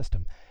that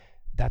system.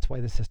 That's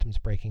why the system's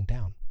breaking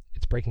down.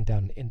 It's breaking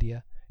down in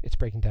India. It's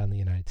breaking down in the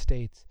United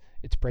States.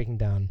 It's breaking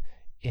down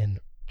in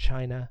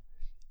China.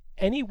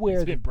 Anywhere.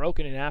 It's been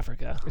broken in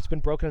Africa. It's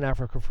been broken in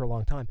Africa for a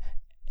long time.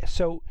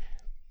 So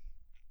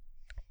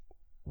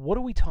what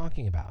are we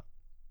talking about?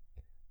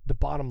 The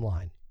bottom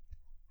line.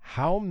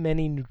 How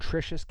many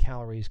nutritious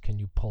calories can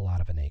you pull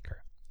out of an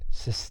acre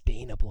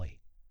sustainably?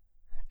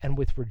 And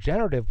with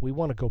regenerative, we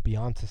want to go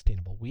beyond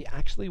sustainable. We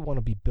actually want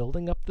to be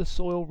building up the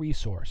soil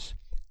resource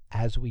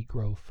as we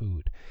grow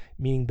food,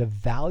 meaning the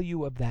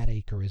value of that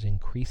acre is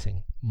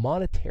increasing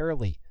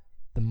monetarily.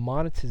 The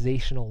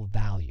monetizational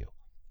value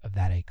of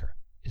that acre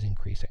is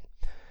increasing.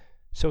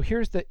 So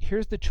here's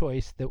the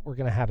choice that we're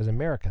going to have as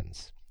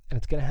Americans, and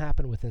it's going to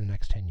happen within the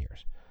next 10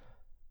 years.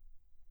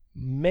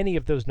 Many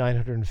of those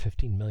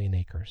 915 million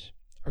acres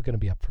are going to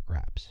be up for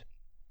grabs.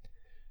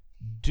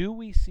 Do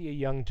we see a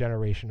young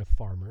generation of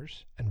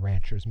farmers and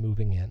ranchers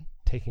moving in,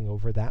 taking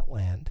over that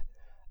land,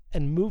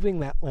 and moving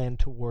that land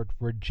toward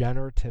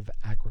regenerative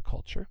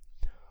agriculture?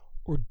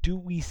 Or do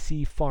we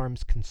see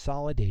farms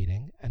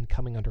consolidating and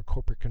coming under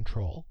corporate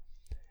control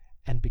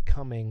and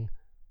becoming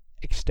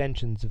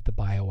extensions of the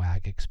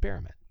bioag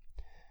experiment?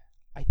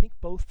 I think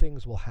both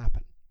things will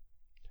happen.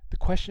 The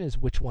question is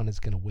which one is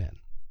going to win.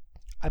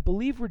 I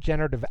believe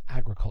regenerative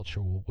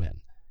agriculture will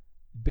win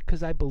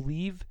because I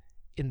believe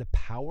in the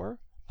power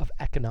of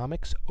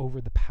economics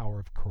over the power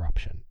of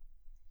corruption.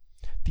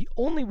 The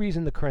only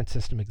reason the current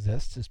system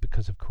exists is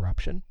because of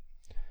corruption.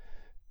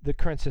 The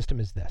current system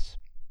is this.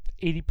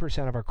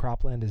 80% of our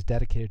cropland is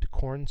dedicated to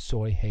corn,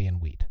 soy, hay, and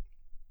wheat.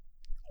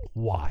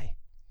 Why?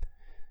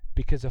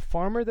 Because a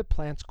farmer that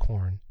plants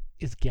corn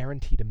is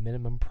guaranteed a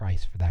minimum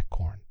price for that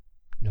corn,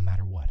 no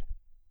matter what.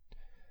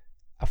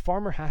 A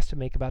farmer has to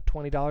make about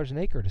 $20 an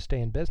acre to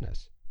stay in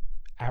business.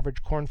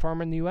 Average corn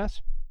farmer in the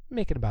U.S.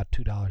 making about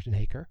 $2 an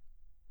acre.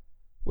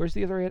 Where's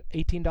the other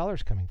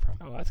 $18 coming from?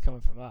 Oh, that's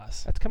coming from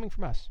us. That's coming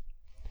from us.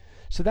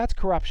 So that's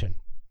corruption.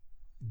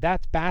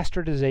 That's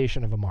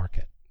bastardization of a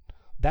market.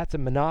 That's a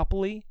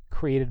monopoly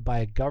created by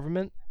a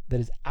government that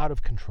is out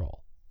of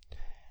control.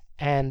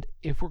 And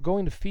if we're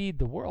going to feed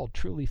the world,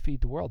 truly feed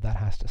the world, that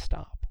has to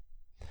stop.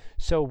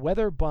 So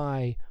whether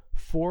by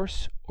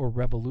force or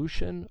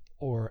revolution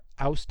or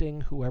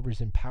ousting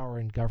whoever's in power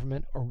in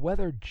government, or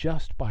whether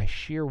just by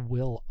sheer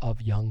will of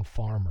young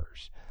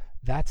farmers,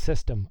 that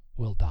system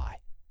will die.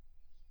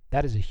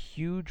 That is a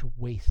huge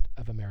waste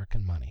of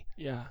American money.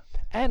 Yeah.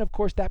 And of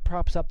course, that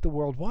props up the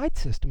worldwide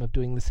system of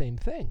doing the same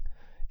thing.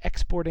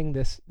 exporting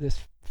this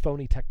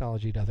phony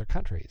technology to other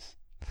countries.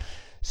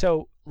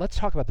 So let's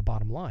talk about the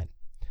bottom line.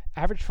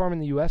 Average farm in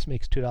the U.S.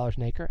 makes $2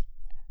 an acre.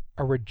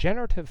 A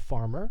regenerative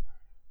farmer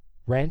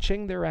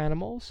ranching their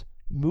animals,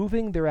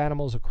 moving their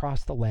animals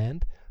across the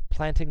land,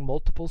 planting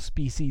multiple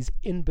species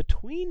in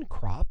between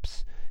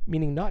crops,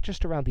 meaning not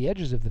just around the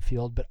edges of the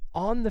field, but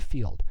on the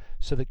field,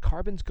 so that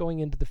carbon's going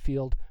into the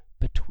field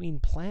between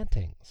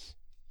plantings.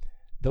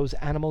 Those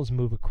animals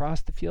move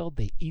across the field,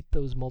 they eat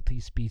those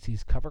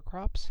multi-species cover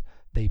crops,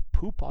 they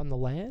poop on the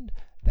land,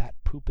 that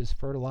poop is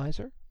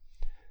fertilizer.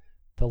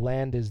 The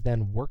land is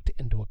then worked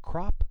into a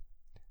crop.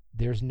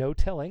 There's no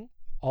tilling.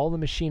 All the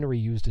machinery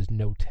used is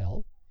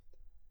no-till.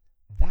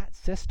 That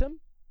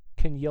system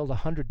can yield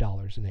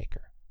 $100 an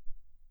acre.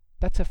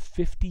 That's a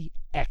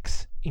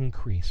 50x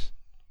increase.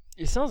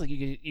 It sounds like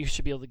you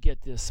should be able to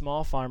get the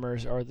small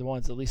farmers, or the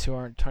ones at least who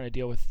aren't trying to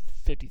deal with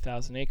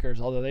 50,000 acres,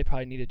 although they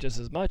probably need it just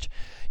as much,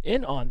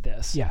 in on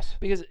this. Yes.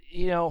 Because,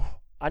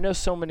 I know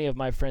so many of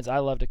my friends. I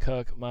love to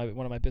cook. One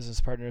of my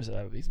business partners,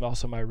 he's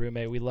also my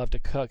roommate. We love to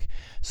cook.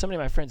 So many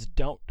of my friends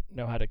don't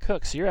know how to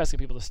cook. So you're asking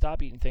people to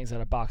stop eating things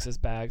out of boxes,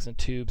 bags, and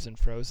tubes and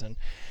frozen.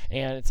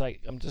 And it's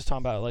like, I'm just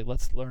talking about, like,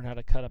 let's learn how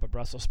to cut up a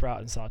Brussels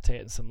sprout and saute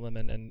it in some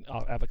lemon and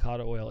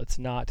avocado oil. It's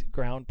not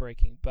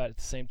groundbreaking, but at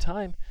the same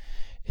time,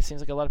 it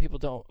seems like a lot of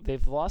people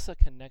they've lost a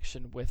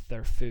connection with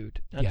their food.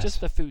 Not Yes.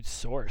 just the food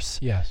source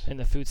Yes. and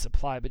the food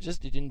supply, but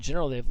just in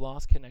general, they've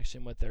lost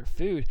connection with their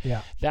food.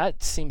 Yeah.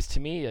 That seems to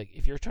me like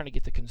if you're trying to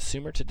get the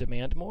consumer to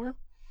demand more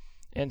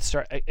and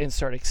start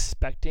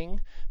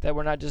expecting that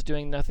we're not just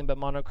doing nothing but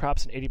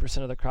monocrops, and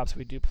 80% of the crops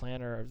we do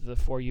plant are the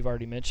 4 you've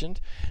already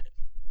mentioned,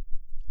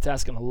 it's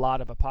asking a lot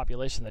of a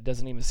population that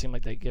doesn't even seem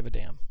like they give a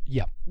damn.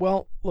 Yeah.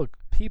 Well, look,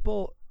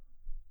 people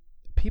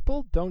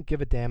don't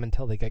give a damn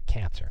until they get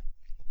cancer.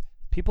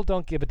 People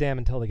don't give a damn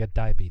until they get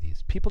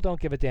diabetes. People don't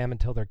give a damn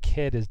until their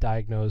kid is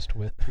diagnosed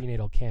with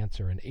prenatal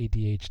cancer and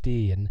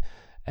ADHD, and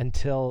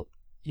until,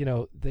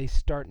 they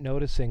start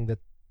noticing that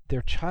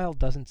their child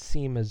doesn't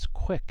seem as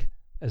quick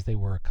as they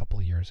were a couple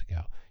of years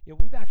ago.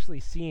 We've actually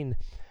seen,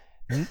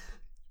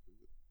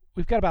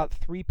 we've got about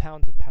 3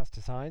 pounds of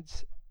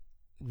pesticides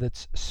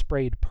that's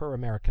sprayed per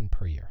American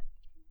per year.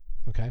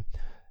 Okay?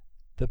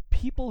 The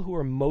people who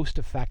are most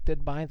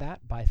affected by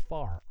that, by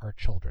far, are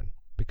children,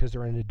 because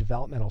they're in a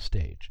developmental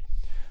stage.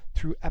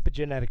 Through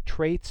epigenetic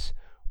traits,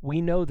 we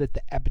know that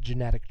the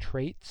epigenetic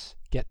traits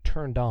get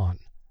turned on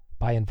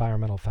by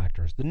environmental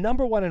factors. The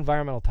number one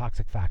environmental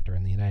toxic factor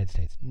in the United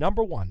States,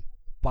 number one,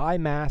 by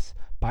mass,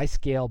 by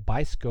scale,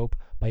 by scope,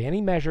 by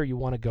any measure you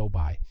want to go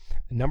by,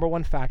 the number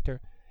one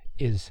factor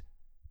is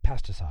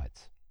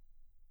pesticides.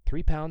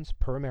 3 pounds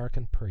per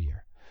American per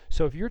year.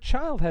 So if your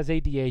child has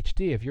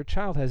ADHD, if your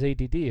child has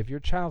ADD, if your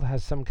child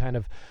has some kind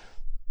of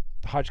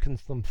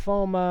Hodgkin's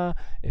lymphoma,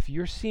 if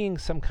you're seeing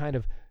some kind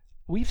of...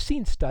 We've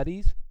seen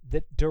studies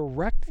that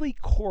directly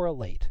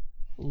correlate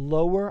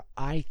lower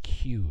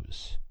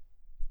IQs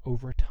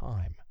over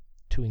time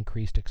to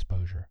increased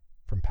exposure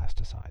from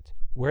pesticides.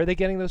 Where are they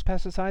getting those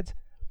pesticides?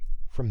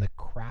 From the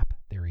crap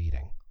they're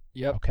eating.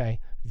 Yep. Okay?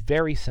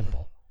 Very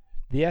simple.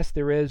 Yes,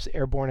 there is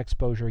airborne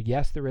exposure.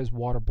 Yes, there is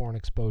waterborne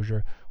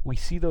exposure. We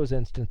see those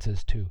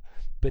instances too.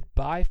 But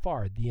by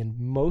far, the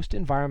most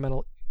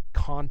environmental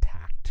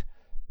contact,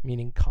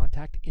 meaning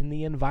contact in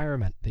the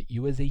environment that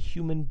you as a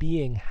human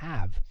being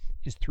have,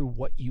 is through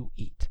what you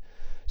eat.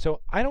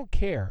 So I don't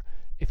care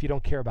if you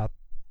don't care about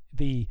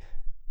the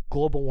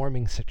global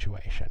warming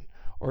situation,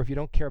 or if you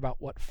don't care about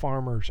what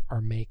farmers are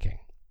making.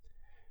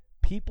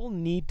 People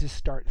need to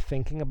start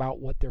thinking about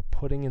what they're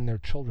putting in their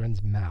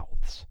children's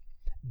mouths.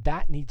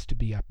 That needs to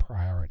be a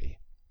priority.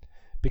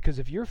 Because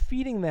if you're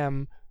feeding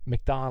them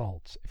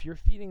McDonald's, if you're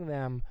feeding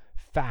them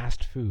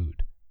fast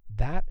food,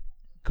 that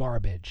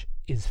garbage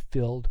is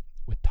filled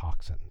with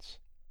toxins.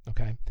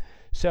 Okay?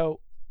 So,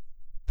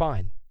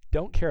 fine.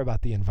 Don't care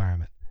about the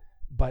environment.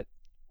 But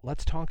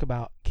let's talk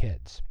about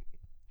kids.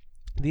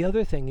 The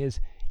other thing is,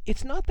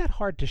 it's not that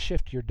hard to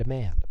shift your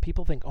demand.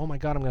 People think, oh my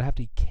God, I'm going to have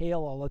to eat kale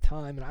all the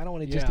time, and I don't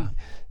want to just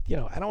eat,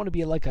 I don't want to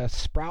be like a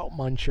sprout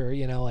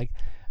muncher,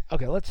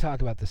 okay, let's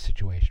talk about the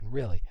situation,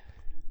 really.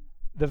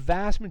 The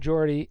vast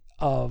majority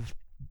of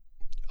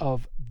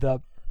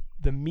the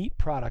meat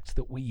products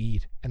that we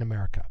eat in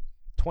America,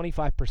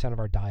 25% of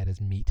our diet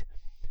is meat.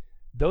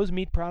 Those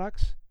meat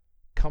products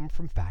come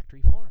from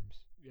factory farms.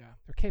 Yeah.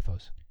 They're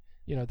CAFOs.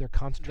 They're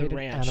concentrated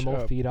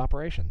animal feed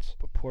operations.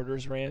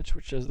 Porter's Ranch,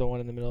 which is the one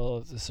in the middle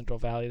of the Central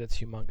Valley, that's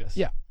humongous.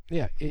 Yeah.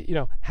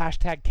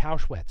 Hashtag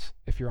Cowschwitz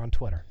if you're on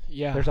Twitter.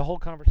 Yeah. There's a whole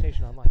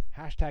conversation online.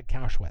 Hashtag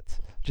Cowschwitz.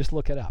 Just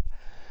look it up.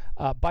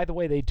 By the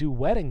way, they do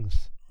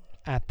weddings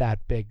at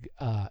that big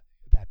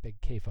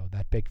CAFO,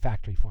 that big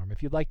factory farm.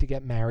 If you'd like to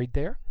get married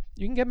there,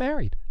 you can get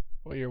married.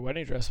 Well, your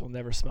wedding dress will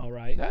never smell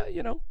right.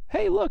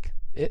 Hey, look,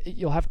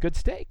 you'll have good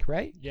steak,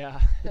 right?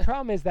 Yeah. The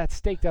problem is that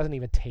steak doesn't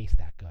even taste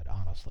that good,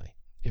 honestly.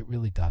 It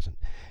really doesn't.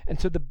 And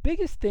so the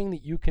biggest thing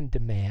that you can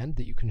demand,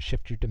 that you can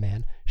shift your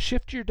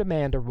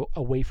demand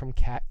away from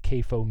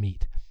CAFO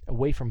meat,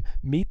 away from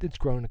meat that's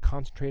grown in a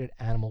concentrated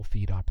animal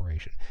feed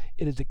operation.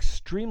 It is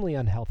extremely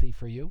unhealthy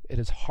for you. It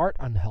is heart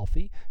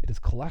unhealthy. It is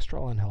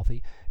cholesterol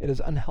unhealthy. It is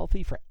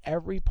unhealthy for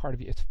every part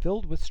of you. It's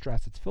filled with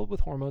stress. It's filled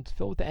with hormones,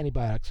 filled with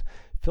antibiotics,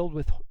 filled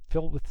with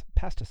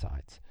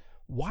pesticides.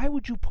 Why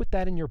would you put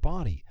that in your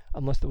body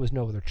unless there was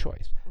no other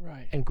choice?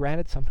 Right. And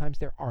granted, sometimes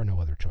there are no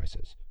other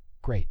choices.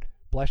 Great.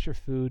 Bless your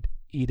food,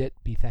 eat it,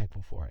 be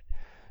thankful for it.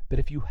 But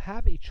if you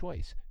have a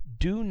choice,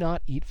 do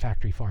not eat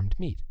factory farmed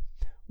meat.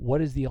 What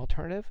is the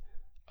alternative?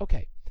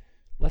 Okay,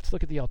 let's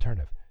look at the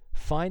alternative.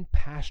 Find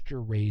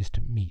pasture raised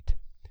meat.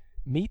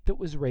 Meat that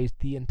was raised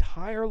the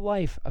entire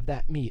life of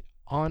that meat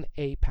on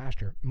a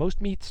pasture. Most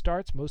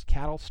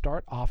cattle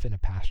start off in a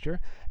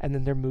pasture, and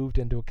then they're moved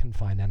into a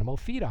confined animal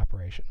feed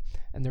operation,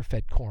 and they're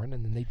fed corn,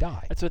 and then they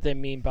die. That's what they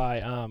mean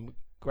by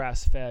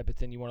grass-fed, but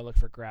then you want to look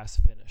for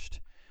grass-finished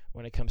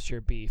when it comes to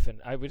your beef.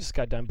 And we just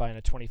got done buying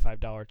a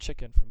 $25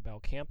 chicken from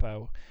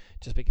Belcampo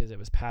just because it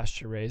was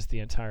pasture-raised the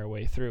entire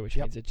way through, which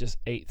means it just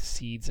ate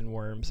seeds and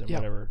worms and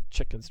whatever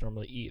chickens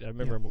normally eat. I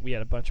remember we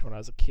had a bunch when I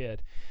was a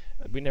kid.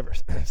 We never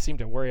seemed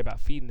to worry about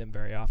feeding them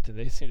very often.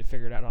 They seem to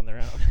figure it out on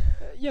their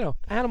own.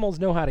 Animals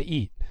know how to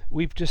eat.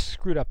 We've just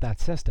screwed up that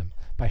system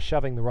by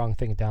shoving the wrong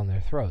thing down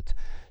their throats.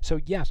 So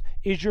yes,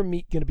 is your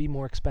meat going to be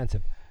more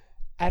expensive?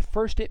 At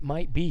first it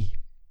might be.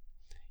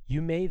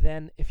 You may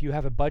then, if you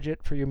have a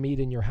budget for your meat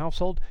in your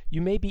household,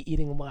 you may be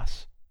eating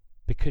less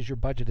because your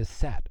budget is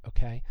set,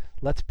 okay?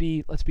 Let's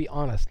be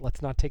honest.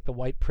 Let's not take the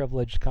white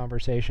privileged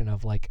conversation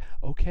of like,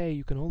 okay,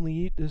 you can only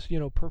eat this,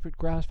 perfect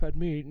grass-fed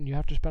meat and you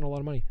have to spend a lot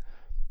of money.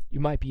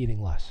 You might be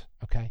eating less,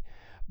 okay?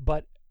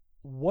 But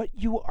what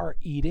you are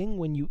eating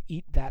when you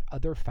eat that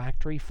other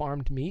factory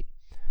farmed meat,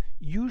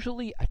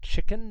 usually a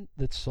chicken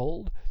that's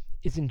sold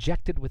is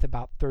injected with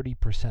about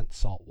 30%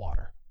 salt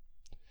water.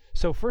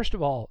 So first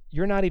of all,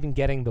 you're not even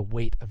getting the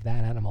weight of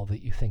that animal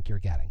that you think you're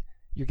getting.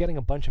 You're getting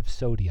a bunch of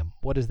sodium.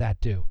 What does that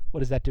do?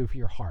 What does that do for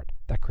your heart?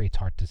 That creates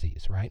heart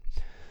disease, right?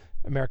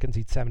 Americans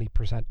eat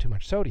 70% too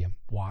much sodium.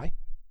 Why?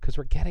 Because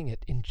we're getting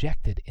it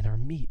injected in our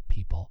meat,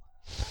 people.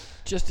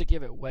 Just to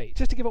give it weight.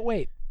 Is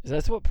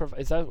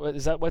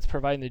that what's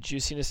providing the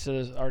juiciness to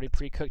those already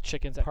pre-cooked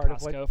chickens at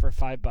Costco for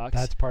 $5?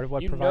 That's part of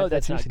what provides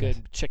that's that not juiciness.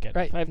 Good chicken.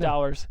 Right. $5.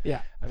 No.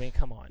 Yeah. I mean,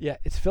 come on. Yeah,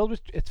 it's filled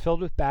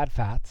with bad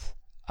fats.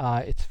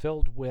 It's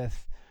filled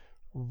with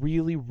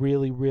really,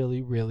 really,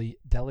 really, really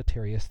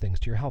deleterious things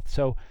to your health.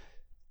 So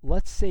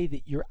let's say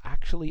that you're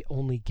actually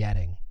only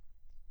getting,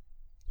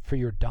 for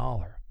your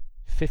dollar,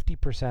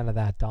 50% of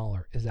that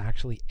dollar is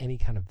actually any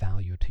kind of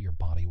value to your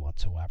body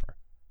whatsoever.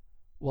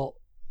 Well,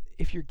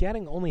 if you're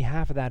getting only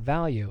half of that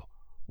value,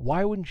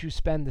 why wouldn't you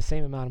spend the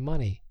same amount of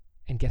money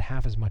and get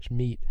half as much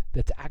meat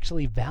that's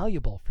actually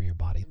valuable for your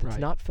body, that's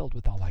not filled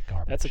with all that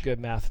garbage? That's a good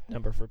math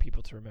number for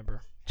people to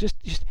remember.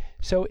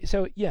 So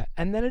yeah,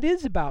 and then it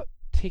is about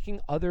taking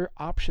other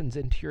options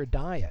into your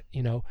diet,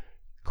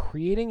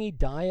 creating a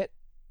diet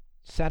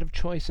set of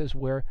choices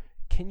where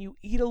can you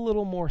eat a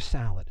little more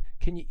salad?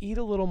 Can you eat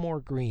a little more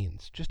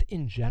greens? Just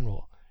in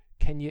general.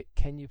 Can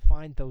you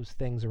find those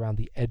things around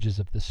the edges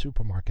of the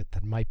supermarket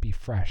that might be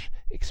fresh?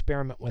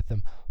 Experiment with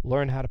them.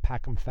 Learn how to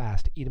pack them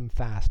fast. Eat them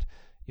fast.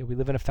 We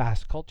live in a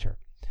fast culture.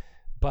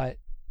 But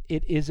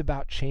it is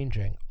about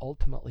changing.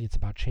 Ultimately, it's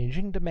about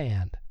changing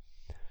demand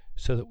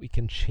so that we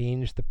can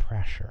change the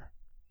pressure.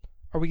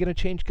 Are we going to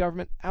change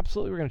government?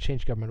 Absolutely, we're going to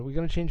change government. Are we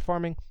going to change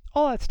farming?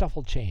 All that stuff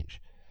will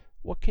change.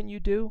 What can you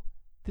do?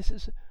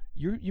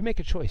 You make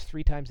a choice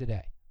 3 times a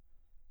day.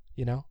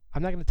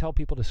 I'm not going to tell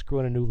people to screw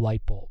in a new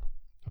light bulb.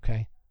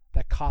 Okay?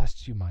 That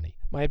costs you money.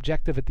 My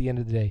objective at the end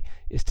of the day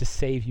is to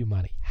save you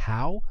money.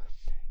 How?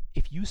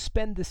 If you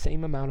spend the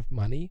same amount of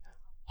money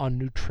on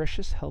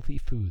nutritious, healthy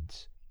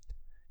foods,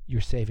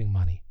 you're saving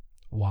money.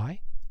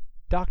 Why?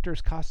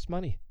 Doctors costs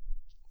money.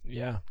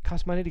 Yeah. It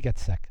costs money to get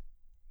sick.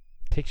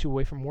 Takes you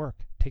away from work.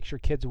 Takes your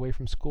kids away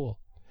from school.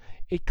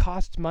 It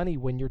costs money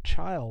when your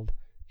child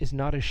is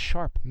not as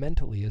sharp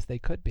mentally as they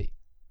could be.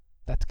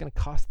 That's going to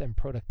cost them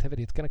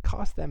productivity. It's going to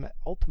cost them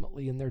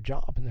ultimately in their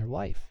job, in their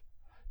life,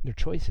 their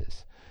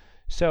choices.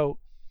 So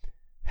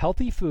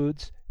healthy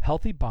foods,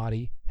 healthy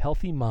body,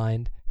 healthy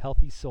mind,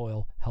 healthy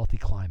soil, healthy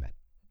climate.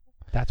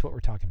 That's what we're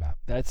talking about.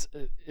 That's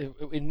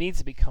it needs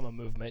to become a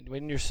movement.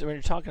 When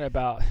you're talking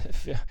about,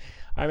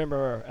 I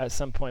remember at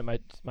some point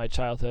my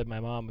childhood,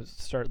 my mom would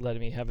start letting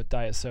me have a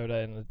diet soda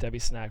and a Debbie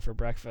snack for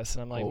breakfast,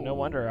 and I'm like, no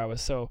wonder I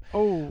was so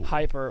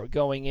hyper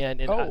going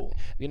in. And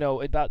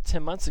about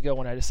 10 months ago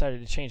when I decided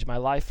to change my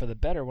life for the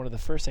better, one of the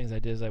first things I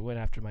did is I went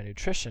after my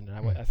nutrition,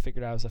 and I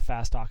figured out I was a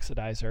fast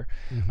oxidizer.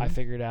 I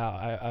figured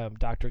out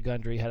Dr.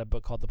 Gundry had a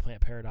book called The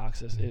Plant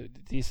Paradoxes.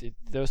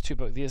 Those two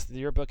books,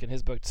 your book and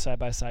his book side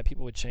by side,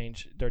 people would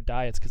change their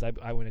diets because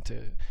I went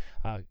into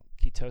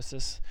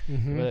ketosis,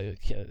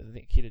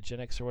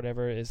 ketogenics or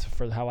whatever is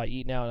for how I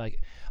eat now.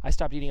 Like I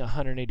stopped eating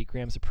 180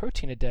 grams of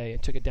protein a day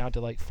and took it down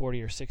to like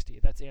 40 or 60.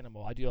 That's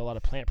animal. I do a lot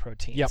of plant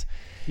proteins.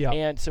 Yep.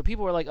 And so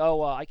people were like, oh,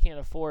 well, I can't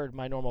afford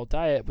my normal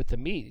diet with the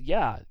meat.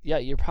 Yeah,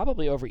 you're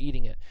probably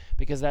overeating it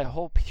because that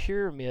whole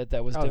pyramid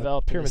that was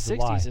developed in the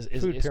 60s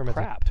is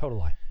crap. Total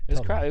lie. It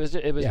was crap.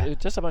 It was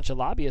just a bunch of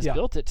lobbyists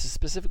built it to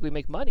specifically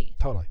make money.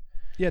 Totally.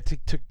 Yeah,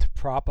 to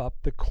prop up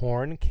the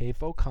corn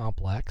CAFO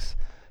complex,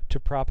 to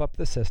prop up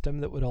the system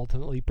that would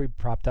ultimately be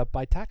propped up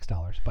by tax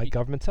dollars, by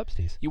government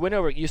subsidies.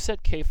 You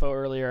said CAFO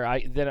earlier.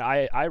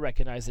 I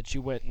recognize that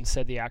you went and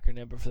said the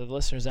acronym, but for the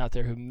listeners out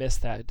there who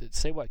missed that,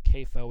 say what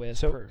CAFO is.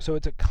 So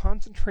it's a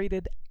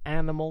concentrated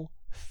animal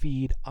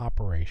feed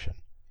operation.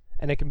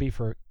 And it can be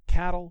for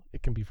cattle,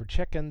 it can be for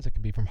chickens, it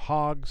can be from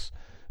hogs,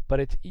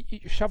 but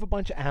you shove a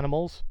bunch of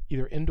animals,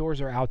 either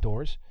indoors or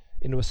outdoors,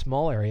 into a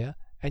small area,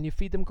 and you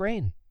feed them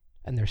grain.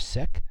 And they're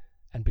sick,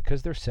 and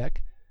because they're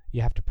sick,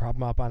 you have to prop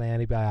them up on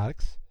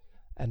antibiotics,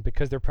 and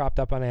because they're propped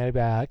up on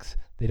antibiotics,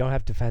 they don't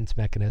have defense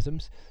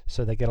mechanisms,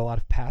 so they get a lot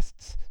of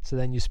pests, so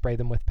then you spray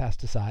them with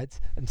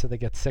pesticides, and so they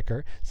get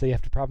sicker, so you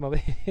have to prop them up,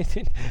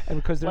 and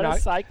because they're what a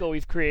cycle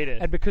we've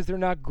created. And because they're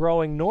not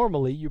growing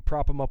normally, you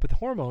prop them up with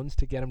hormones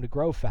to get them to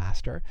grow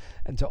faster,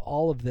 and so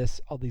all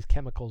these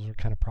chemicals are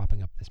kind of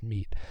propping up this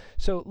meat.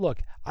 So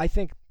look, I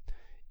think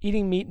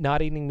eating meat,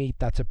 not eating meat,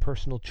 that's a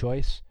personal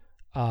choice.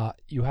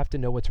 You have to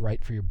know what's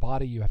right for your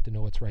body. You have to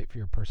know what's right for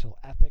your personal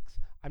ethics.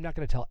 I'm not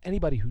going to tell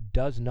anybody who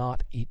does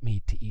not eat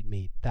meat to eat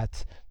meat.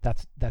 That's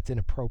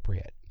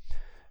inappropriate.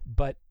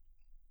 But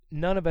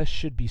none of us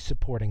should be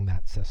supporting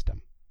that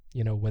system,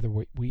 whether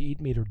we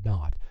eat meat or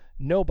not.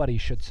 Nobody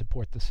should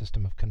support the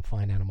system of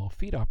confined animal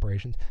feed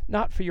operations,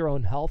 not for your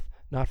own health,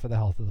 not for the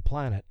health of the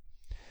planet.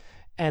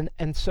 And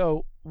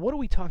so what are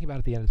we talking about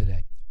at the end of the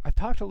day? I've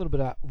talked a little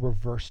bit about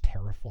reverse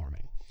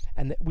terraforming.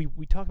 And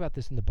we talk about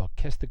this in the book,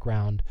 Kiss the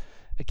Ground.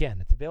 Again,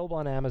 it's available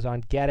on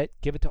Amazon. Get it.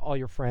 Give it to all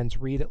your friends.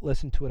 Read it.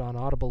 Listen to it on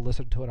Audible.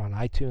 Listen to it on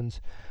iTunes.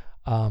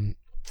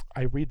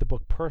 I read the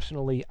book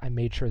personally. I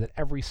made sure that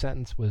every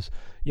sentence was,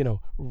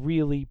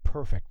 really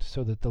perfect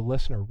so that the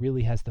listener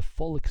really has the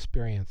full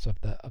experience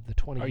of the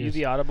 20 years. Are you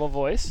the Audible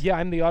voice? Yeah,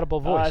 I'm the Audible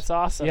voice. Oh, that's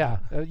awesome. Yeah.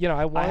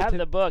 I have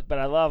the book, but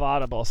I love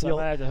Audible, so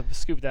I have to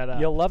scoop that up.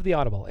 You'll love the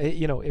Audible.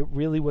 It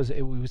really was.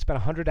 We spent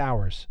 100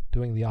 hours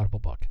doing the Audible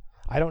book.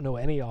 I don't know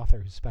any author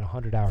who's spent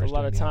 100 hours. It's a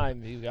lot of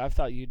time. I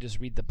thought you'd just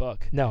read the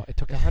book. No, it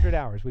took 100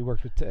 hours. We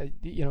worked with a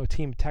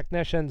team of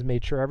technicians,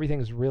 made sure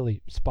everything is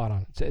really spot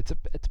on. It's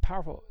a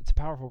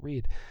powerful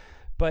read.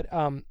 But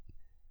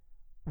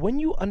when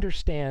you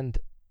understand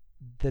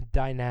the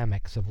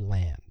dynamics of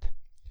land,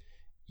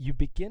 you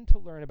begin to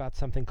learn about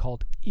something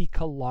called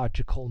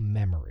ecological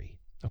memory.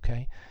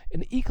 Okay,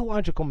 and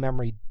ecological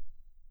memory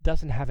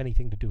doesn't have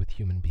anything to do with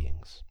human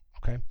beings.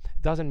 Okay,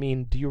 it doesn't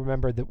mean, do you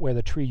remember where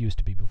the tree used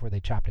to be before they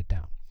chopped it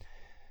down?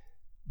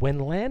 When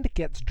land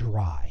gets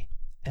dry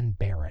and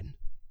barren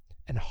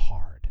and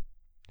hard,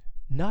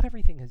 not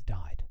everything has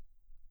died.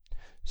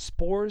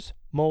 Spores,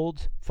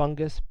 molds,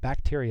 fungus,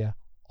 bacteria,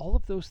 all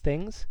of those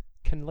things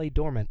can lay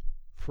dormant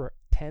for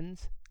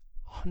tens,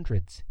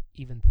 hundreds,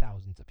 even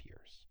thousands of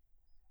years.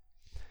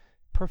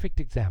 Perfect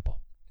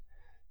example.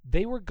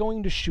 They were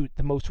going to shoot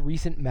the most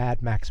recent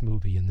Mad Max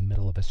movie in the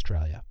middle of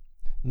Australia.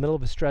 The middle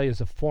of Australia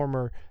is a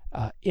former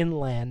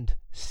inland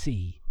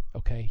sea,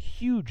 okay?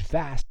 Huge,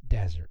 vast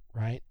desert,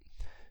 right?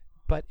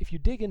 But if you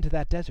dig into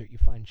that desert, you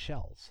find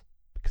shells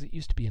because it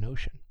used to be an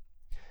ocean.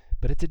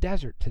 But it's a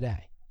desert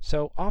today.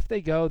 So off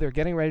they go. They're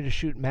getting ready to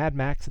shoot Mad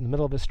Max in the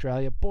middle of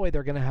Australia. Boy,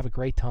 they're going to have a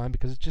great time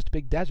because it's just a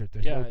big desert.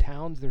 There's no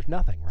towns. There's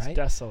nothing, right? It's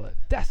desolate.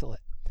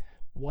 Desolate.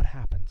 What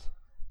happens?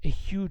 A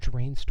huge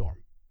rainstorm,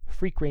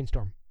 freak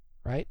rainstorm,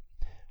 right?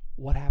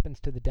 What happens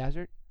to the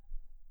desert?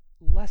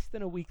 Less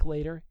than a week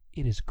later,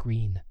 it is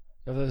green.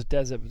 Those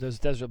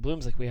desert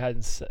blooms like we had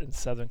in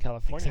Southern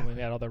California when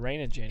we had all the rain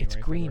in January. It's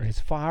green as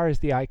far as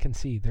the eye can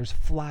see. There's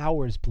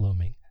flowers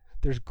blooming.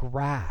 There's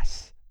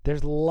grass.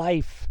 There's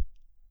life.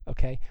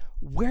 Okay?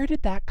 Where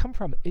did that come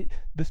from?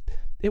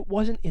 It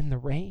wasn't in the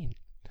rain.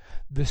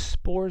 The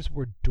spores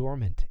were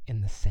dormant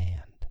in the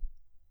sand.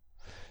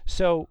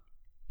 So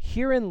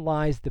herein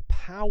lies the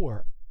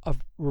power of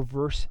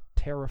reverse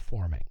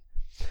terraforming,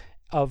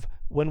 of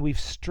when we've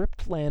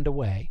stripped land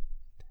away,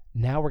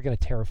 now we're going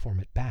to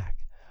terraform it back.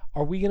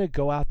 Are we going to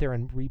go out there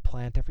and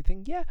replant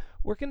everything? Yeah,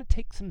 we're going to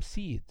take some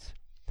seeds.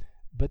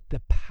 But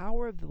the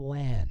power of the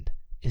land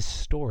is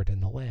stored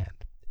in the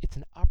land. It's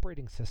an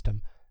operating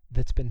system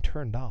that's been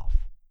turned off,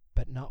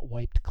 but not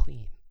wiped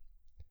clean.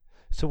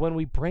 So when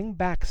we bring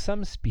back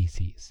some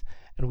species,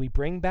 and we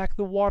bring back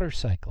the water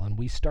cycle, and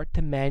we start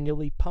to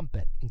manually pump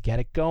it and get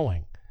it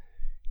going,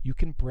 you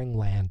can bring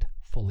land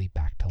fully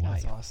back to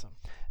life. That's awesome.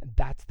 And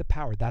that's the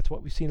power. That's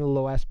what we've seen in the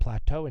Loess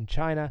Plateau in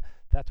China.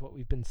 That's what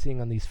we've been seeing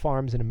on these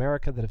farms in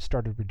America that have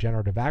started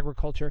regenerative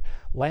agriculture.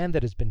 Land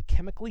that has been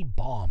chemically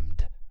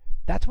bombed.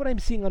 That's what I'm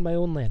seeing on my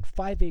own land,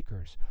 5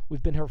 acres.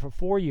 We've been here for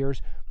 4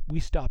 years. We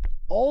stopped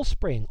all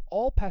spraying,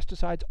 all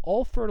pesticides,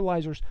 all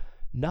fertilizers.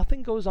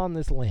 Nothing goes on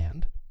this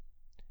land.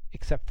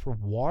 except for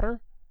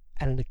water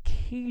and an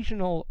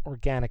occasional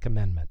organic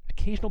amendment,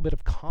 occasional bit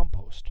of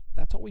compost.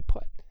 That's all we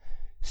put.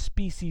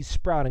 Species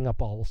sprouting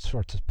up all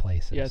sorts of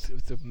places. Yeah,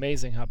 it's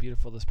amazing how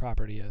beautiful this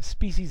property is.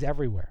 Species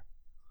everywhere.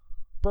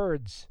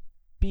 Birds,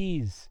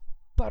 bees,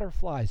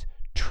 butterflies,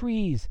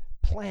 trees,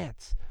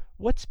 plants.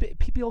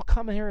 People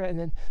come here and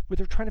then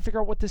they're trying to figure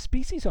out what the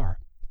species are.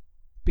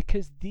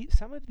 Because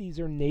some of these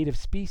are native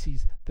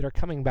species that are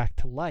coming back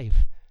to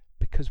life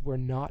because we're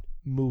not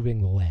moving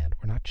the land.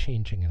 We're not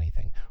changing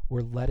anything.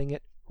 We're letting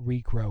it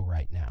regrow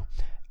right now.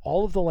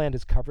 All of the land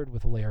is covered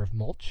with a layer of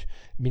mulch,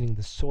 meaning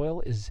the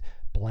soil is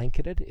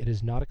blanketed. It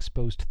is not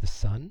exposed to the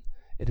sun.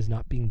 It is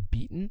not being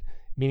beaten,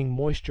 meaning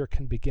moisture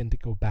can begin to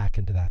go back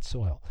into that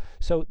soil.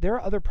 So there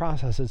are other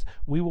processes.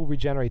 We will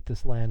regenerate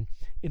this land.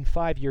 In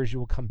 5 years, you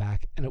will come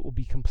back and it will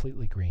be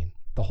completely green.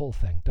 The whole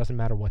thing. Doesn't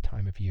matter what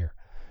time of year.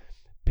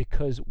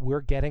 Because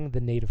we're getting the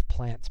native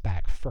plants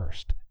back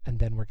first, and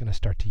then we're going to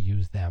start to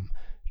use them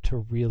to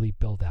really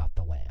build out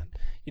the land.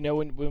 You know,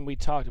 when we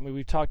talked, when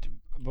we were talking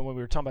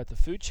about the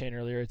food chain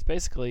earlier, it's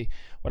basically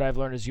what I've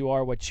learned is you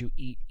are what you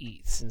eat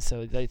eats. And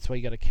so that's why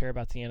you got to care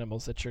about the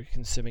animals that you're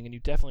consuming, and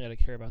you definitely got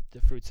to care about the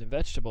fruits and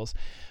vegetables.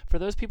 For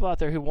those people out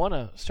there who want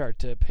to start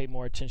to pay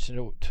more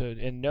attention to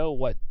and know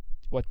what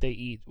they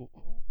eat,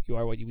 you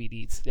are what you eat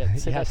eats. Yeah,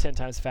 say that 10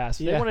 times fast.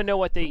 Yeah. They want to know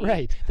what they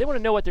eat. They want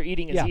to know what they're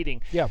eating is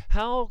eating. Yeah.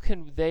 How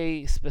can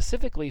they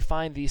specifically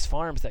find these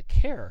farms that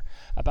care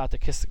about the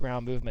Kiss the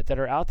Ground movement, that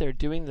are out there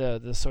doing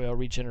the soil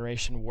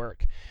regeneration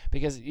work?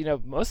 Because, you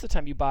know, most of the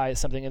time you buy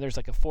something and there's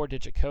like a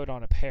 4-digit code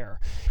on a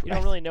pear. You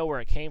don't really know where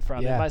it came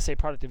from. It might say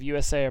product of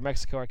USA or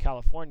Mexico or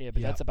California,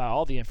 but that's about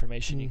all the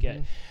information you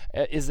get.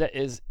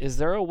 Is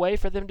there a way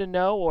for them to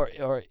know,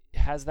 or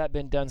has that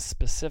been done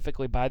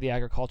specifically by the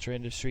agriculture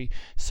industry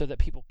so that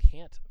people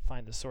can't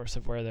find the source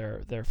of where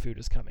their food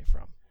is coming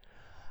from?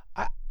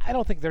 I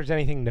don't think there's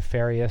anything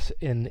nefarious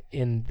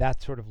in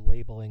that sort of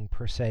labeling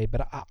per se,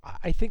 but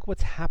I think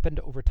what's happened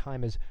over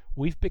time is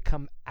we've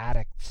become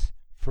addicts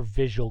for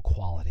visual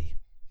quality.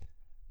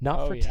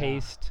 Not for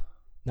taste,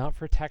 not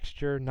for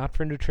texture, not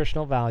for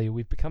nutritional value.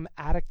 We've become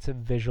addicts of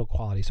visual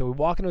quality. So we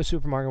walk into a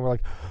supermarket and we're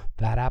like,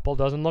 that apple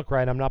doesn't look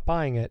right, I'm not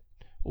buying it.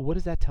 Well, what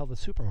does that tell the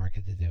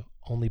supermarket to do?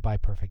 Only buy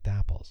perfect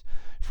apples.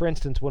 For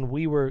instance, when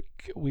we were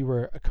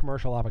a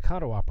commercial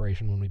avocado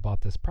operation when we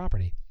bought this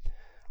property,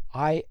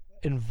 I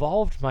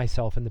involved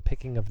myself in the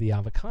picking of the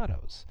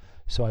avocados.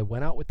 So I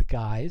went out with the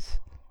guys.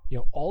 You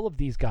know, all of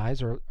these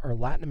guys are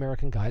Latin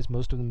American guys,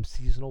 most of them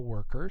seasonal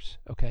workers.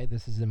 Okay,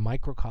 this is a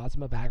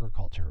microcosm of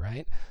agriculture,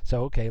 right?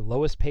 So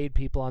lowest paid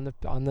people on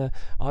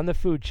the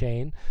food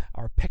chain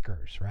are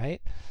pickers,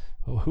 right?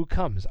 Well, who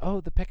comes?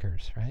 Oh, the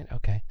pickers, right?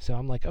 Okay. So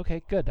I'm like,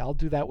 okay, good. I'll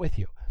do that with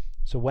you.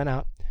 So went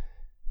out.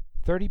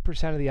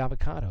 30% of the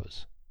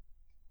avocados,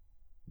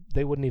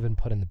 they wouldn't even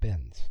put in the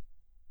bins.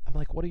 I'm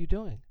like, what are you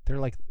doing? They're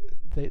like,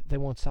 they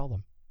won't sell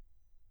them.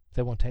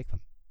 They won't take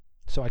them.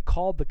 So I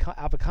called the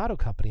avocado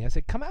company. I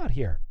said, come out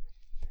here.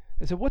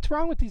 I said, what's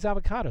wrong with these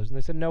avocados? And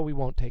they said, no, we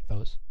won't take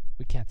those.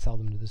 We can't sell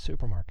them to the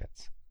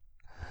supermarkets.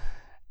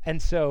 And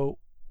so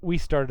we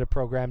started a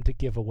program to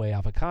give away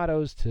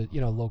avocados to,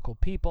 local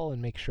people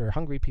and make sure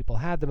hungry people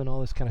had them and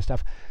all this kind of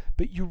stuff.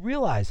 But you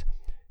realize,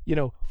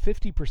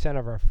 50%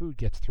 of our food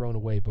gets thrown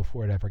away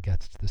before it ever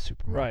gets to the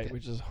supermarket. Right,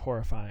 which is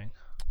horrifying.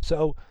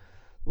 So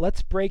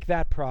let's break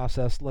that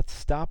process. Let's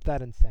stop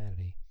that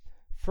insanity.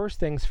 First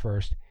things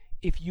first,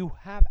 if you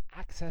have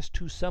access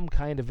to some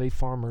kind of a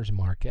farmer's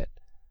market,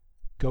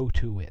 go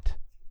to it.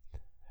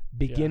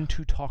 Begin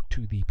to talk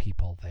to the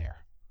people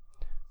there.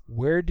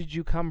 Where did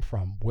you come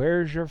from?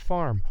 Where's your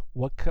farm?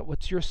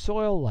 What's your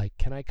soil like?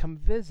 Can I come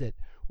visit?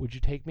 Would you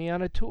take me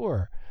on a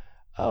tour?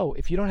 Oh,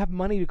 if you don't have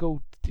money to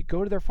go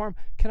to their farm,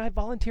 can I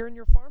volunteer in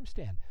your farm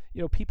stand?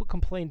 People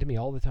complain to me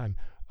all the time.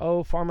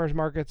 Oh, farmers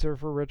markets are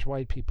for rich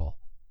white people.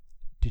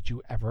 Did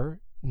you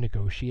ever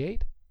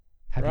negotiate?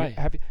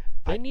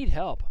 I need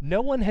help.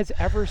 No one has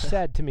ever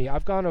said to me,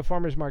 I've gone to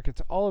farmers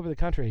markets all over the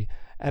country,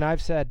 and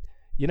I've said,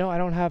 I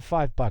don't have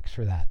 $5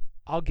 for that.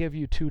 I'll give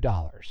you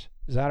 $2.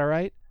 Is that all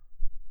right?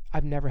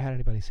 I've never had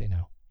anybody say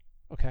no.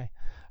 Okay.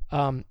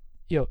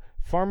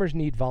 Farmers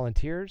need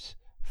volunteers.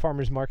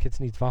 Farmers markets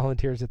needs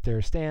volunteers at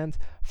their stands.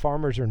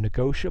 Farmers are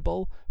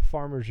negotiable.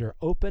 Farmers are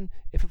open.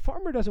 If a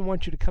farmer doesn't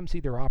want you to come see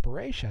their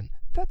operation,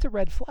 that's a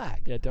red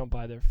flag. Yeah, don't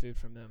buy their food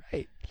from them.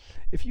 Right.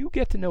 If you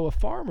get to know a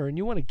farmer and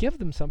you want to give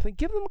them something,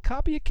 give them a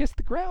copy of Kiss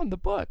the Ground, the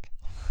book.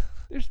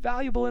 There's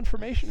valuable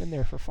information in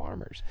there for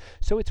farmers.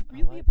 So it's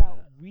really about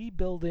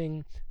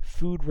rebuilding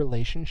food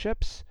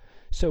relationships.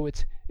 So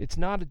it's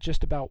not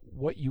just about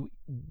what you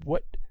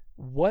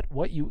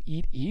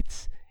eat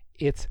eats.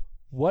 It's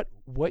what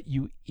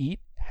you eat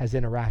has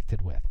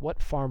interacted with.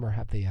 What farmer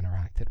have they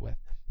interacted with?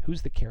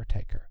 Who's the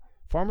caretaker?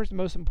 Farmers are the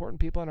most important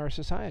people in our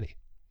society.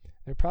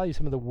 They're probably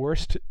some of the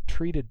worst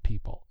treated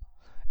people.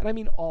 And I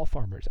mean all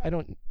farmers. I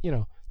don't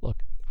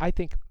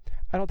think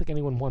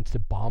anyone wants to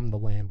bomb the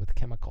land with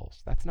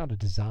chemicals. That's not a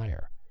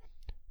desire.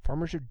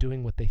 Farmers are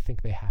doing what they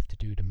think they have to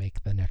do to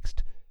make the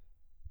next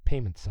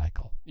payment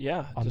cycle.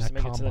 Yeah, on just that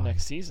to make it to the combine.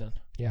 next season.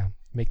 Yeah,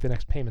 make the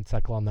next payment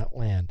cycle on that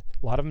land.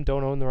 A lot of them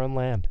don't own their own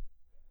land.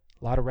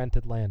 A lot of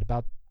rented land.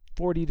 About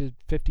 40 to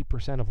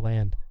 50% of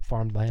land,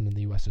 farmed land in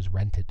the U.S. is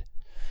rented.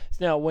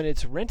 Now, when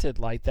it's rented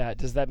like that,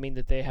 does that mean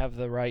that they have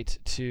the right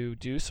to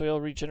do soil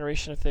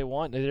regeneration if they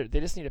want? They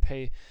just need to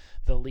pay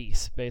the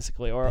lease,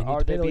 basically, or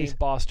are they being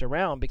bossed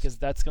around because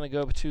that's going to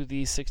go to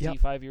the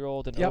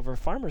 65-year-old and over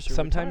farmers who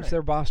Sometimes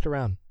they're bossed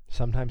around.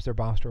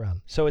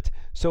 So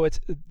it's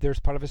there's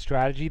part of a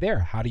strategy there.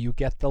 How do you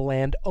get the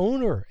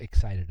landowner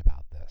excited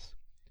about this?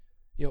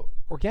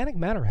 Organic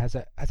matter has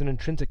an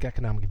intrinsic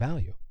economic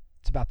value.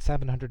 It's about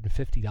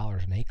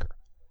 $750 an acre.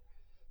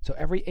 So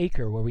every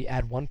acre where we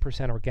add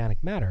 1%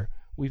 organic matter,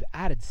 we've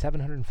added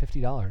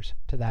 $750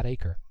 to that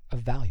acre of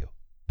value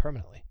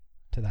permanently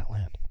to that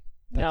land.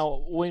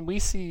 Now, when we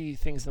see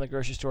things in the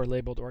grocery store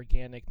labeled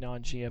organic,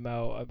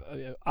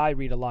 non-GMO, I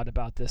read a lot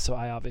about this, so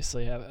I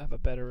obviously have a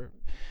better,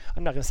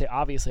 I'm not going to say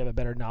obviously have a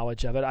better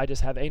knowledge of it, I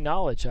just have a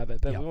knowledge of it.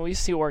 But when we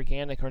see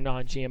organic or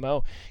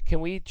non-GMO,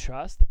 can we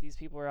trust that these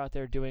people are out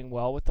there doing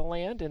well with the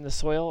land and the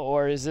soil,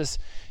 or is this,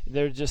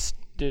 they're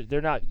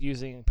not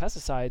using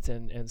pesticides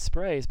and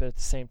sprays, but at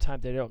the same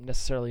time, they don't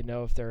necessarily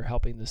know if they're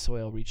helping the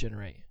soil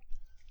regenerate?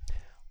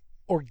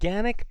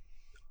 Organic,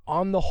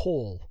 on the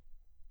whole,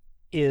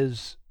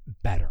 is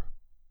better.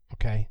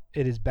 Okay?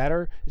 It is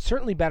better. It's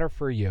certainly better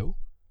for you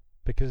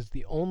because it's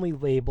the only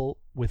label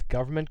with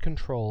government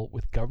control,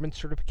 with government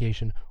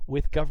certification,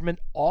 with government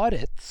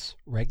audits,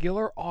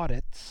 regular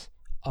audits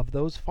of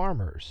those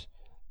farmers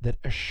that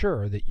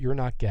assure that you're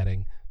not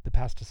getting the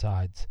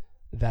pesticides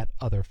that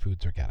other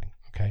foods are getting.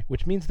 Okay?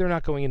 Which means they're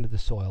not going into the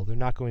soil, they're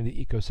not going to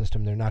the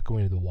ecosystem, they're not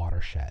going to the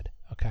watershed.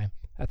 Okay?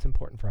 That's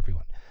important for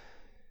everyone.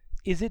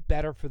 Is it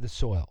better for the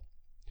soil?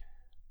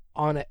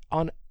 On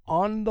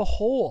the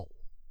whole,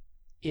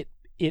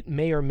 it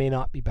may or may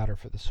not be better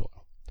for the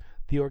soil.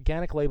 The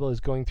organic label is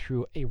going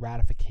through a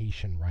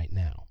ratification right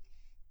now.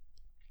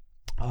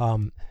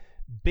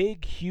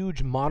 Big,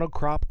 huge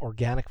monocrop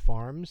organic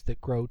farms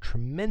that grow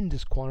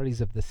tremendous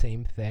quantities of the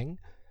same thing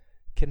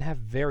can have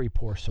very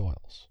poor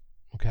soils.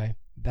 Okay?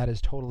 That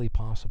is totally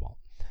possible.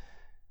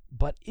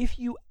 But if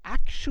you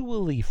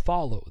actually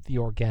follow the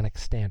organic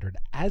standard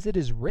as it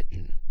is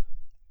written,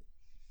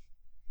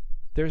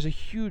 there's a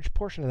huge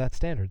portion of that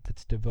standard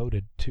that's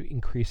devoted to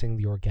increasing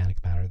the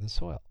organic matter of the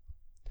soil.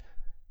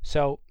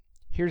 So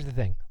here's the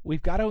thing.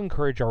 We've got to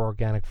encourage our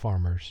organic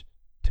farmers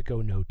to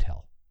go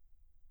no-till.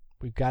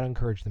 We've got to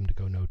encourage them to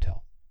go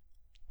no-till.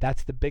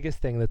 That's the biggest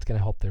thing that's going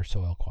to help their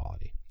soil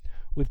quality.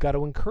 We've got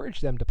to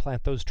encourage them to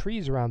plant those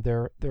trees around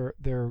their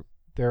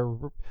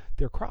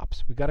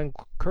crops. We've got to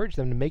encourage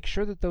them to make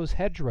sure that those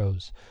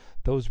hedgerows,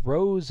 those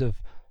rows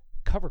of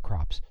cover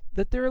crops,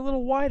 that they're a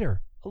little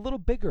wider, a little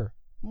bigger,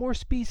 more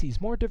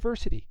species, more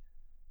diversity.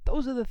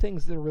 Those are the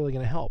things that are really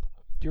going to help.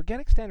 The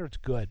organic standard's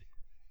good.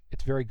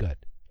 It's very good.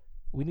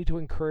 We need to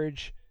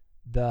encourage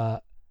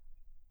the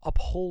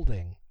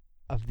upholding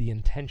of the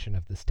intention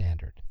of the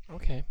standard.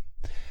 Okay.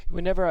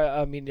 Whenever,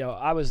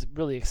 I was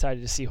really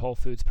excited to see Whole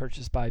Foods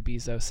purchased by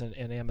Bezos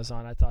and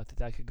Amazon. I thought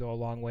that could go a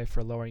long way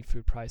for lowering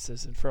food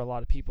prices. And for a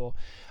lot of people,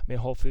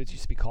 Whole Foods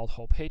used to be called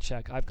Whole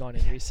Paycheck. I've gone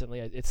in recently.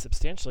 It's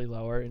substantially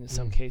lower, and in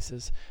some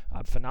cases,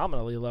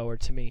 phenomenally lower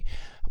to me.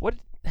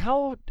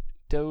 How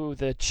do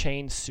the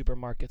chain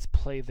supermarkets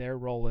play their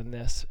role in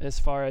this? As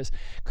far as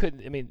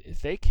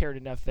if they cared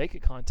enough, they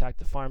could contact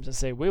the farms and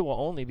say, we will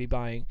only be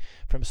buying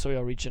from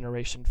soil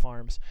regeneration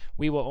farms.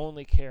 We will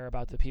only care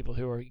about the people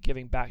who are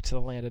giving back to the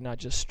land and not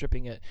just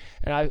stripping it.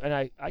 And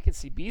I can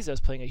see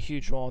Bezos playing a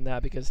huge role in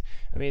that because,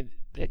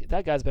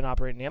 that guy's been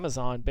operating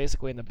Amazon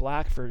basically in the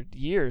black for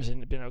years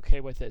and been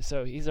okay with it.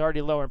 So he's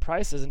already lowering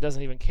prices and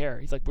doesn't even care.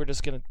 He's like, we're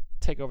just going to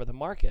take over the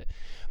market.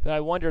 But I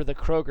wonder the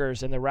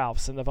Krogers and the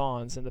Ralphs and the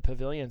Vons and the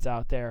Pavilions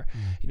out there,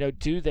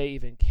 do they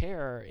even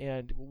care?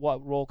 And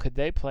what role could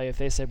they play if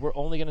they said, we're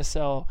only going to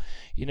sell,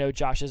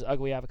 Josh's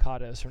ugly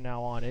avocados from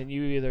now on, and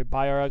you either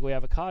buy our ugly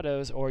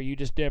avocados or you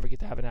just never get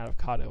to have an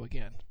avocado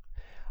again?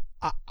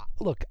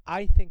 Look,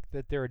 I think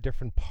that there are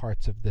different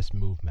parts of this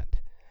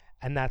movement.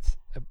 And that's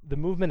the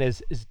movement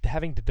is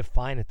having to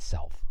define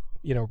itself.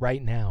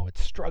 Right now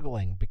it's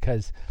struggling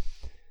because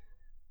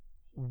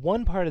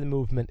one part of the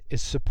movement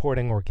is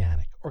supporting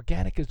organic.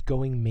 Organic is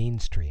going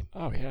mainstream.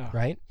 Oh, yeah.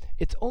 Right?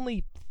 It's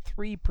only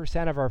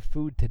 3% of our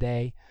food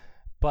today,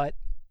 but,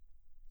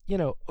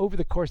 over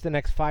the course of the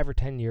next 5 or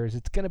 10 years,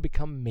 it's going to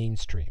become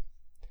mainstream.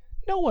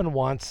 No one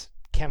wants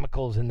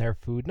chemicals in their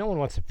food. No one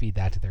wants to feed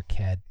that to their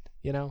kid.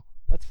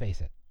 Let's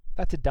face it.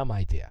 That's a dumb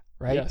idea,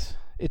 right? Yes.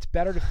 It's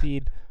better to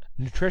feed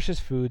nutritious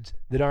foods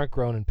that aren't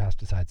grown in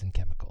pesticides and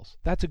chemicals.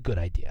 That's a good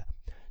idea.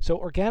 So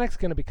organic's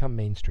going to become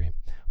mainstream.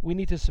 We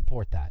need to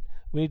support that.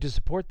 We need to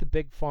support the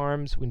big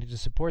farms. We need to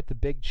support the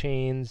big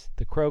chains,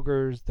 the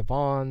Krogers, the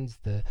Vons,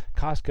 the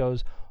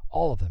Costcos,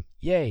 all of them.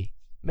 Yay.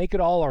 Make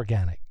it all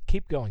organic.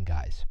 Keep going,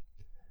 guys.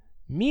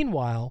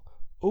 Meanwhile,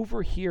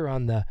 over here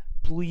on the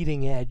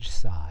bleeding edge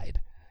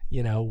side,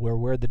 where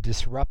we're the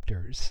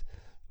disruptors,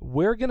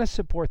 we're going to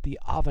support the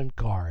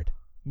avant-garde,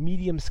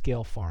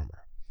 medium-scale farmer.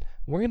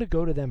 We're going to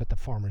go to them at the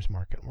farmer's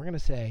market. We're going to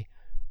say,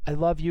 I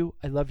love you.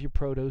 I love your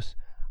produce.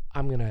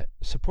 I'm going to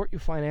support you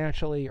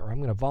financially, or I'm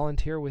going to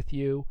volunteer with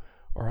you,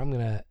 or I'm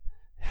going to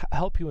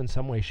help you in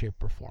some way,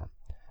 shape, or form.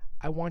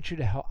 I want you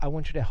to help. I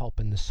want you to help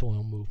in the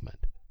soil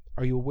movement.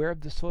 Are you aware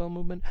of the soil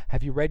movement?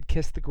 Have you read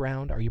Kiss the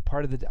Ground? Are you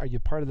part of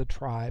the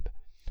tribe?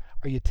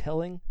 Are you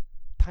tilling?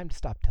 Time to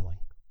stop tilling.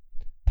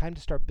 Time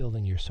to start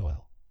building your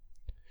soil.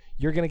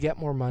 You're going to get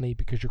more money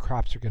because your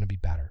crops are going to be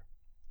better.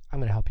 I'm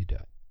going to help you do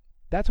it.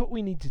 That's what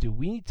we need to do.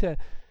 We need to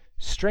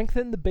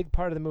strengthen the big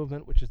part of the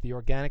movement, which is the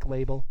organic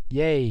label.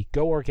 Yay,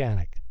 go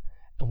organic.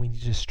 And we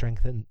need to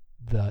strengthen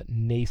the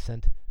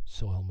nascent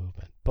soil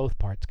movement. Both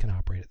parts can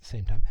operate at the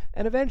same time.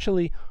 And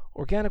eventually,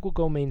 organic will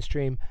go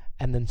mainstream,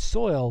 and then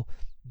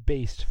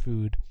soil-based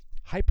food,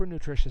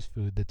 hyper-nutritious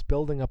food that's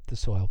building up the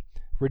soil,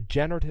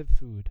 regenerative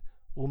food,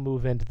 will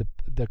move into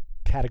the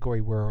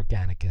category where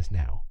organic is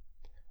now.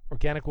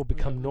 Organic will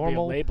become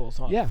normal. Be labels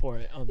for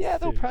it.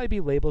 There'll probably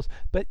be labels.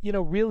 But,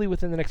 really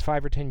within the next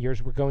 5 or 10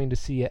 years, we're going to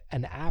see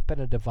an app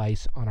and a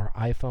device on our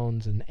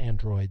iPhones and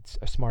Androids,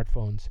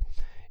 smartphones.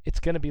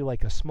 It's going to be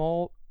like a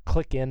small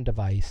click-in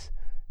device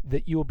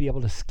that you will be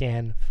able to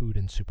scan food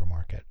in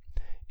supermarket.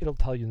 It'll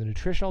tell you the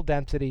nutritional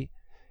density.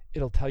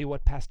 It'll tell you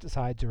what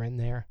pesticides are in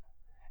there.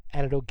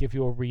 And it'll give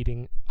you a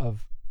reading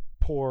of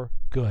poor,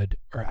 good,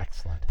 or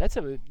excellent. That's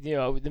the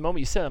moment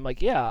you said, I'm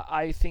like, yeah,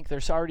 I think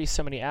there's already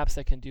so many apps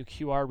that can do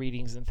QR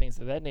readings and things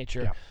of that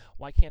nature. Yeah.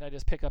 Why can't I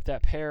just pick up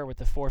that pear with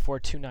the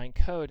 4429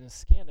 code and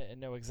scan it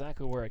and know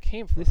exactly where it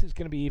came from? This is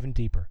going to be even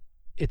deeper.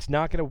 It's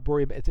not going to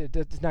worry about,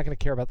 it's not going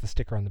to care about the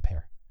sticker on the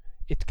pear.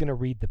 It's going to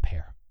read the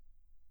pear.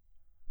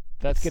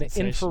 That's going to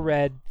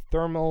infrared,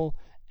 thermal,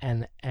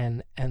 and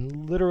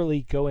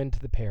literally go into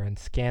the pear and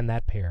scan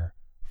that pear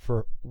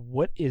for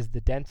what is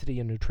the density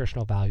and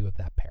nutritional value of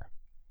that pear.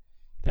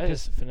 That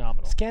is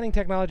phenomenal. Scanning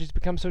technologies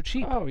become so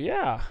cheap. Oh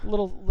yeah,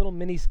 little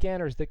mini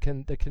scanners that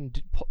can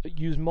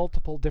use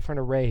multiple different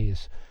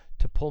arrays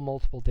to pull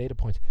multiple data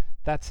points.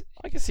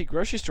 I can see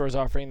grocery stores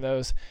offering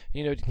those.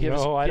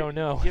 I don't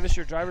know. Give us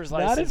your driver's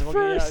license. Not at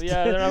first.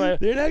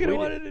 They're not going to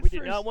want it at we first. We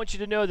do not want you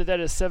to know that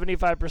is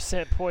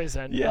 75%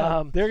 poison.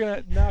 Yeah,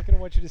 they're not going to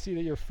want you to see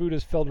that your food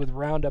is filled with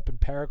Roundup and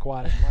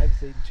Paraquat and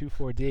Glyphosate and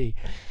 2,4-D.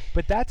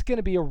 But that's going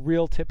to be a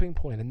real tipping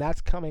point, and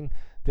that's coming.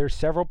 There's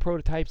several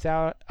prototypes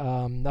out,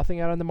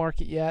 nothing out on the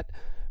market yet,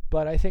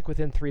 but I think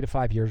within 3 to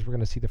 5 years we're going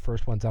to see the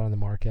first ones out on the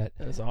market.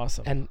 That is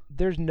awesome. And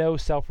there's no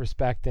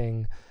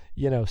self-respecting,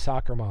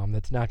 soccer mom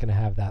that's not going to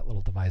have that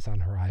little device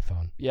on her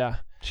iPhone. Yeah.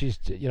 She's,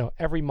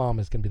 every mom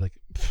is going to be like,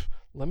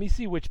 let me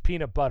see which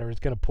peanut butter is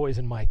going to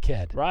poison my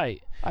kid.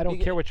 Right. I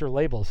don't care what your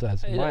label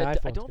says. I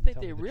don't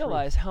think they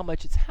realize how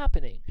much it's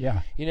happening.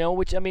 Yeah.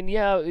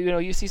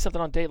 You see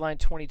something on Dateline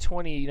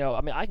 2020,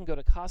 I can go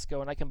to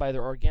Costco and I can buy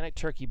their organic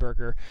turkey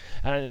burger.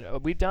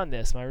 And we've done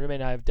this. My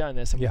roommate and I have done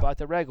this. And we bought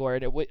the regular.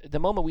 And the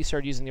moment we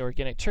started using the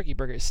organic turkey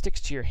burger, it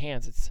sticks to your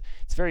hands. It's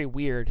very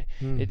weird.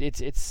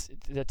 It's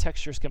the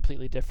texture is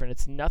completely different.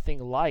 It's nothing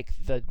like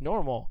the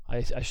normal,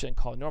 I shouldn't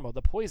call it normal,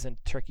 the poison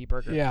turkey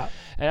burger. Yeah.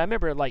 And I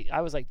remember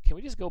I was like, can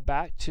we just go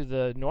back to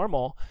the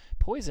normal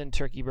poison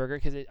turkey burger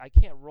because I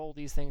can't roll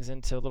these things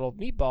into little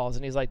meatballs?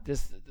 And he's like,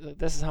 this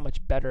is how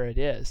much better it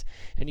is.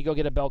 And you go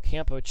get a Bel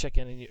Campo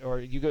chicken, or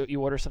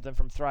you order something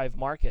from Thrive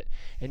Market,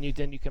 and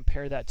you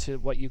compare that to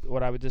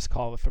what I would just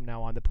call from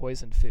now on the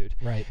poison food.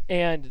 Right.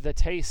 And the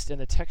taste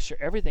and the texture,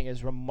 everything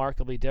is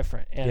remarkably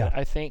different. And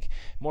I think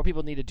more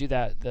people need to do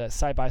that, the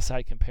side by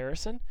side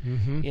comparison.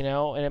 Mm-hmm.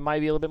 And it might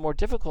be a little bit more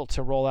difficult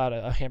to roll out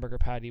a hamburger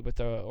patty with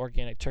the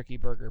organic turkey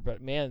burger,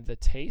 but man, the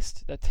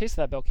taste of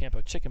that Bel Campo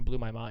chicken blew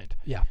my mind.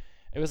 Yeah.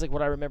 It was like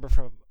what I remember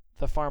from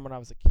the farm when I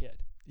was a kid.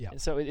 Yeah.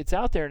 And so it's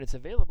out there and it's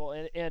available.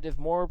 And if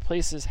more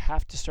places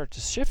have to start to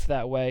shift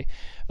that way,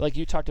 like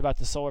you talked about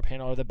the solar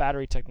panel or the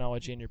battery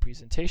technology in your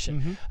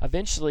presentation,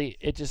 eventually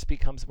it just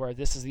becomes where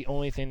this is the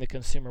only thing the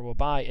consumer will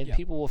buy, and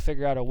people will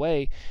figure out a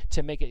way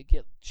to make it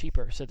get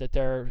cheaper so that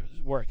their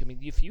work. I mean,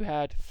 if you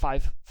had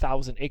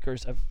 5,000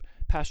 acres of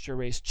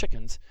pasture-raised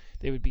chickens,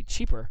 they would be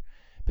cheaper.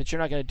 But you're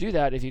not going to do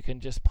that if you can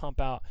just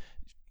pump out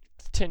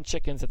 10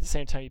 chickens at the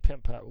same time you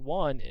pimp out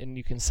one, and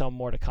you can sell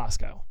more to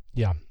Costco.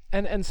 Yeah.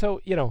 And so,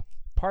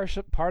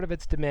 part of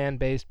it's demand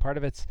based, part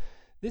of it's,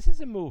 this is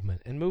a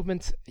movement, and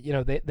movements,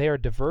 they are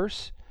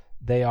diverse,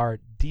 they are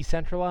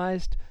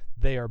decentralized,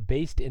 they are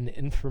based in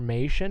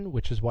information,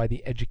 which is why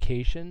the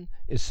education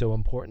is so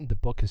important. The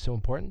book is so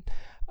important.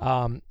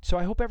 So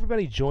I hope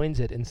everybody joins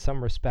it in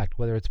some respect,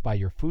 whether it's by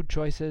your food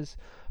choices,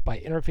 by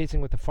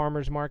interfacing with the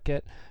farmers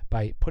market,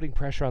 by putting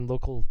pressure on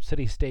local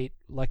city, state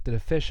elected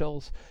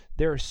officials.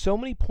 There are so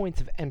many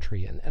points of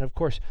entry. And of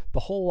course,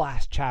 the whole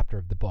last chapter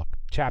of the book,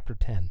 chapter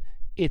 10,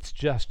 it's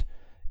just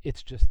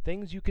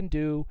things you can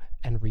do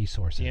and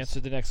resources. You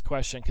answered the next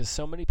question, because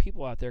so many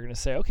people out there are going to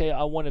say, okay,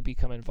 I want to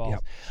become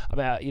involved.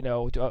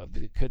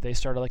 Yep. Could they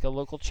start like a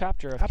local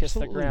chapter of Kiss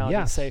the Ground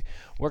and say,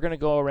 we're going to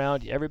go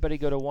around, everybody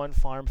go to one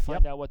farm,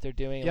 find out what they're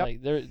doing. Yep.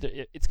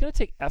 Like it's going to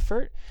take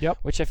effort,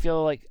 which I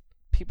feel like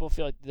people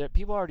feel like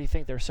people already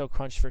think they're so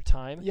crunched for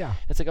time. Yeah.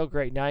 It's like, oh,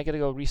 great. Now I got to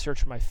go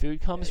research where my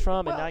food comes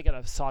from, and now I got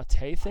to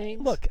saute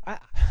things. Look, I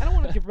don't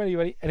want to give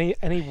anybody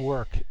any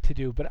work to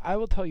do, but I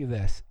will tell you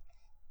this.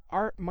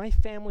 My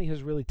family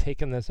has really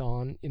taken this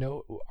on. You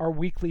know, our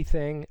weekly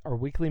thing, our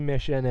weekly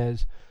mission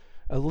is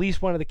at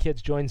least one of the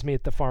kids joins me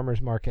at the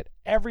farmer's market.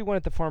 Everyone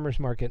at the farmer's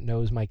market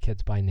knows my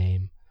kids by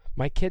name.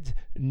 My kids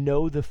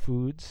know the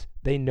foods.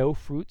 They know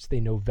fruits. They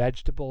know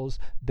vegetables.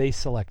 They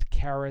select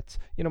carrots.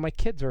 You know, my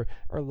kids are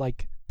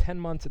like 10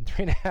 months and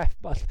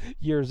 3.5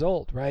 years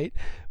old, right?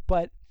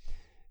 But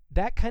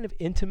that kind of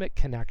intimate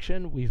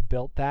connection, we've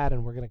built that,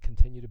 and we're going to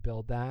continue to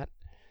build that.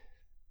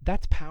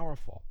 That's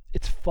powerful.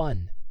 It's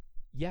fun.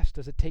 Yes,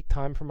 does it take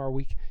time from our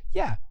week?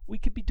 Yeah, we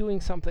could be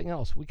doing something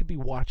else. We could be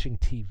watching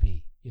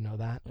TV, you know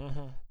that?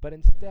 Mm-hmm. But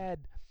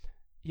instead,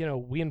 you know,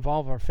 we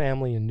involve our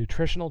family in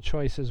nutritional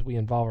choices. We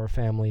involve our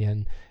family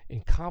in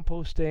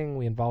composting.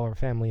 We involve our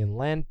family in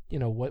land. You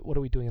know, what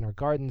are we doing in our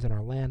gardens and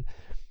our land?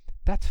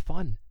 That's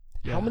fun.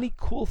 Yeah. How many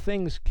cool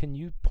things can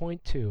you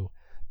point to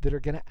that are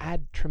going to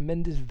add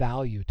tremendous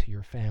value to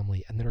your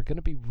family and that are going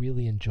to be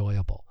really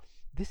enjoyable?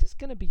 This is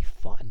going to be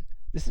fun.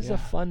 This is a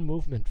fun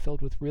movement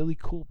filled with really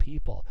cool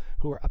people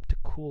who are up to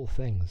cool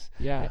things.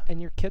 Yeah.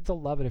 And your kids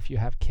will love it if you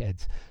have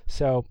kids.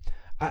 So,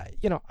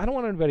 you know, I don't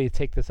want anybody to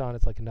take this on.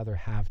 It's like another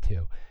have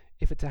to.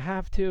 If it's a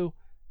have to,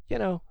 you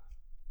know,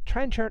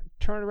 try and turn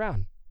it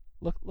around.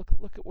 Look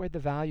at where the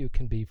value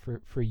can be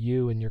for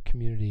you and your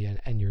community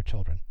and your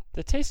children.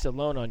 The taste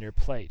alone on your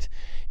plate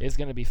is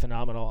going to be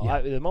phenomenal.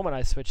 Yeah. The moment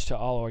I switched to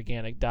all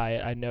organic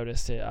diet, I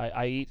noticed it.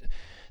 I eat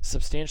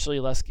substantially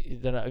less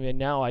than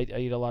now I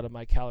eat a lot of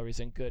my calories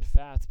in good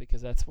fats because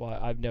that's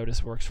what I've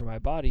noticed works for my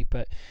body.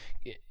 But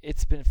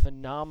it's been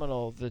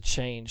phenomenal, the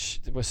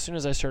change. As soon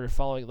as I started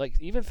following, like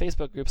even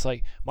Facebook groups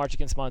like March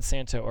Against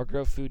Monsanto or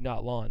Grow Food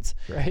Not Lawns,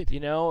 right?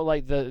 You know,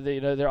 like you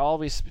know, they're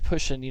always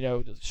pushing, you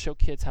know, show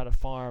kids how to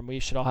farm. We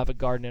should all have a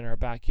garden in our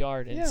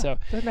backyard. And so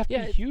doesn't have to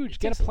be huge.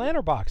 Get a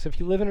planter box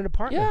if you live in an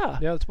apartment. Yeah,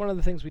 you know, it's one of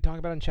the things we talk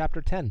about in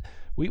chapter 10.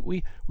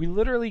 We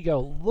literally go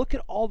look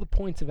at all the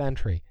points of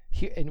entry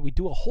here, and we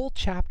do a whole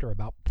chapter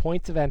about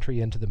points of entry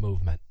into the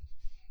movement.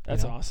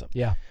 That's awesome.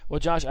 Yeah. Well,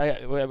 Josh,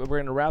 we're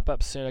going to wrap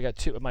up soon. I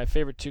got my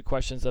favorite two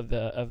questions of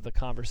the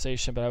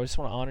conversation, but I just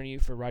want to honor you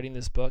for writing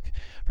this book,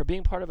 for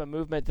being part of a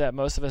movement that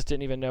most of us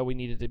didn't even know we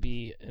needed to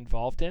be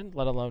involved in,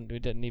 let alone we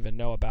didn't even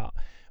know about.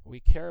 We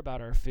care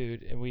about our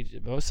food,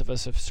 and most of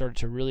us have started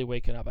to really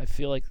waken up. I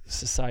feel like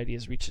society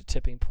has reached a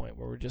tipping point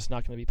where we're just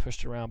not going to be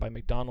pushed around by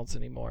McDonald's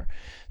anymore.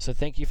 So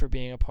thank you for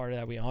being a part of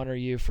that. We honor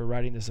you for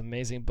writing this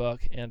amazing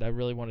book, and I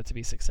really want it to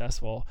be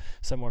successful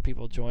so more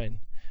people join.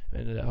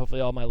 And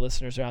hopefully all my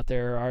listeners are out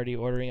there already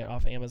ordering it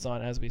off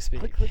Amazon as we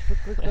speak.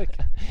 Click.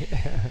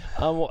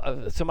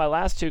 So my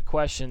last two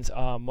questions.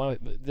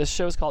 This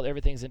show is called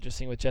Everything's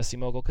Interesting with Jesse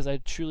Mogul because I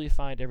truly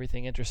find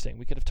everything interesting.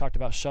 We could have talked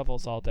about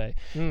shovels all day,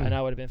 and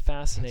I would have been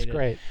fascinated. That's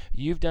great.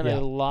 You've done a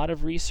lot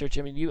of research.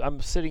 I mean,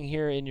 I'm sitting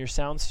here in your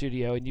sound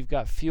studio, and you've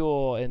got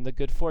Fuel and The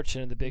Good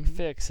Fortune and The Big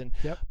Fix and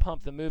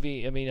Pump the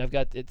movie. I mean, I've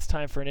got It's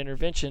Time for an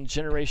Intervention,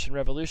 Generation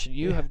Revolution.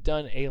 You have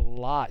done a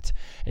lot,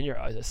 and you're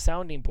a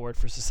sounding board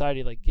for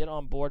society. Like, get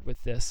on board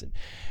with this, and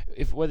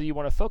whether you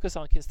want to focus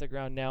on Kiss the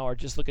Ground now or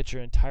just look at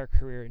your entire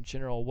career in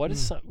general, what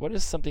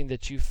is something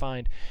that you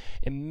find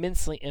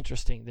immensely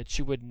interesting that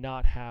you would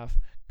not have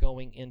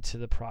going into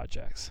the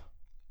projects?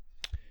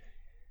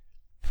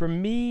 For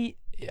me,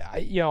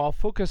 I'll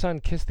focus on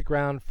Kiss the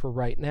Ground for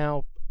right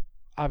now.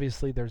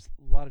 Obviously, there's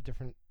a lot of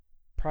different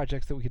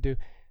projects that we could do.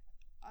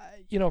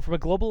 From a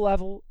global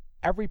level,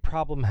 every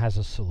problem has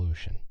a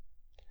solution,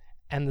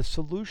 and the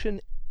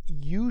solution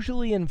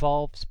usually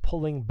involves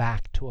pulling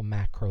back to a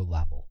macro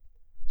level.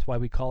 That's why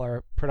we call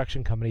our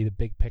production company the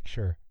Big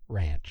Picture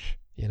Ranch.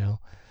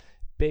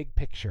 Big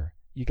picture.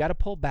 You got to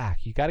pull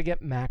back. You got to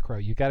get macro.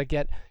 You got to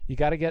get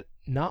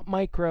not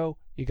micro.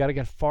 You got to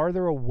get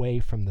farther away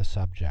from the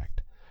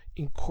subject.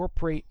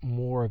 Incorporate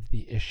more of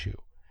the issue.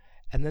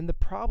 And then the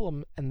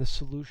problem and the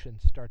solution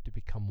start to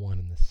become one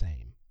and the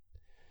same.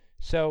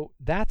 So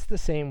that's the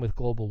same with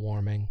global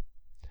warming.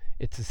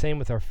 It's the same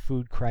with our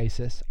food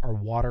crisis, our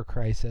water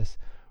crisis.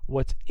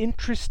 What's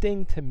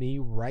interesting to me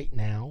right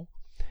now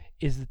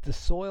is that the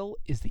soil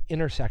is the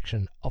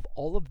intersection of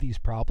all of these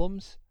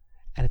problems,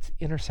 and it's the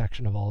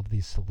intersection of all of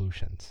these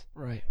solutions.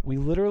 Right. We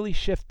literally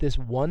shift this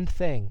one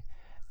thing,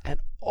 and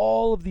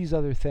all of these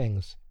other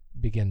things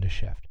begin to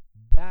shift.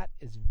 That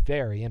is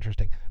very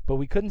interesting. But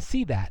we couldn't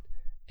see that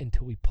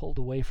until we pulled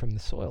away from the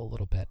soil a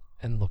little bit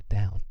and looked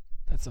down.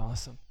 That's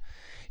awesome.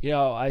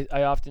 I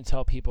often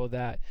tell people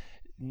that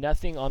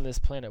nothing on this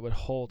planet would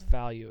hold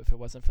value if it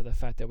wasn't for the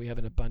fact that we have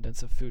an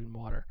abundance of food and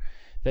water.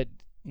 That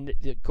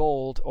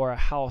gold or a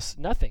house,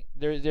 nothing.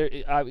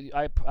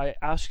 I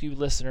ask you,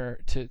 listener,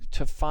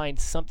 to find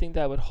something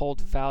that would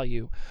hold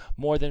value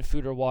more than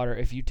food or water.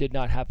 If you did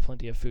not have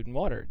plenty of food and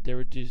water,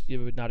 it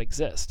would not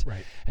exist.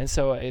 Right. And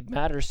so it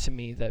matters to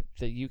me that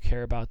you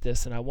care about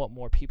this, and I want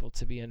more people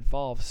to be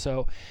involved.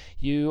 So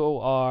you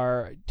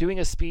are doing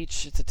a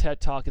speech, it's a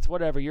TED Talk, it's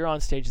whatever, you're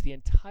on stage, the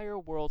entire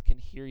world can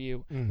hear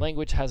you.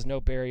 Language has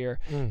no barrier.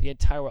 The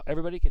entire world,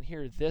 everybody can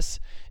hear. This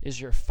is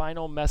your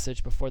final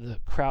message before the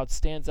crowd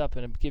stands up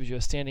and gives you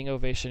a standing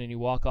ovation and you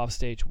walk off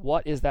stage.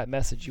 What is that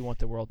message you want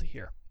the world to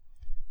hear?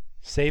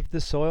 Save the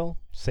soil,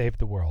 save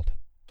the world.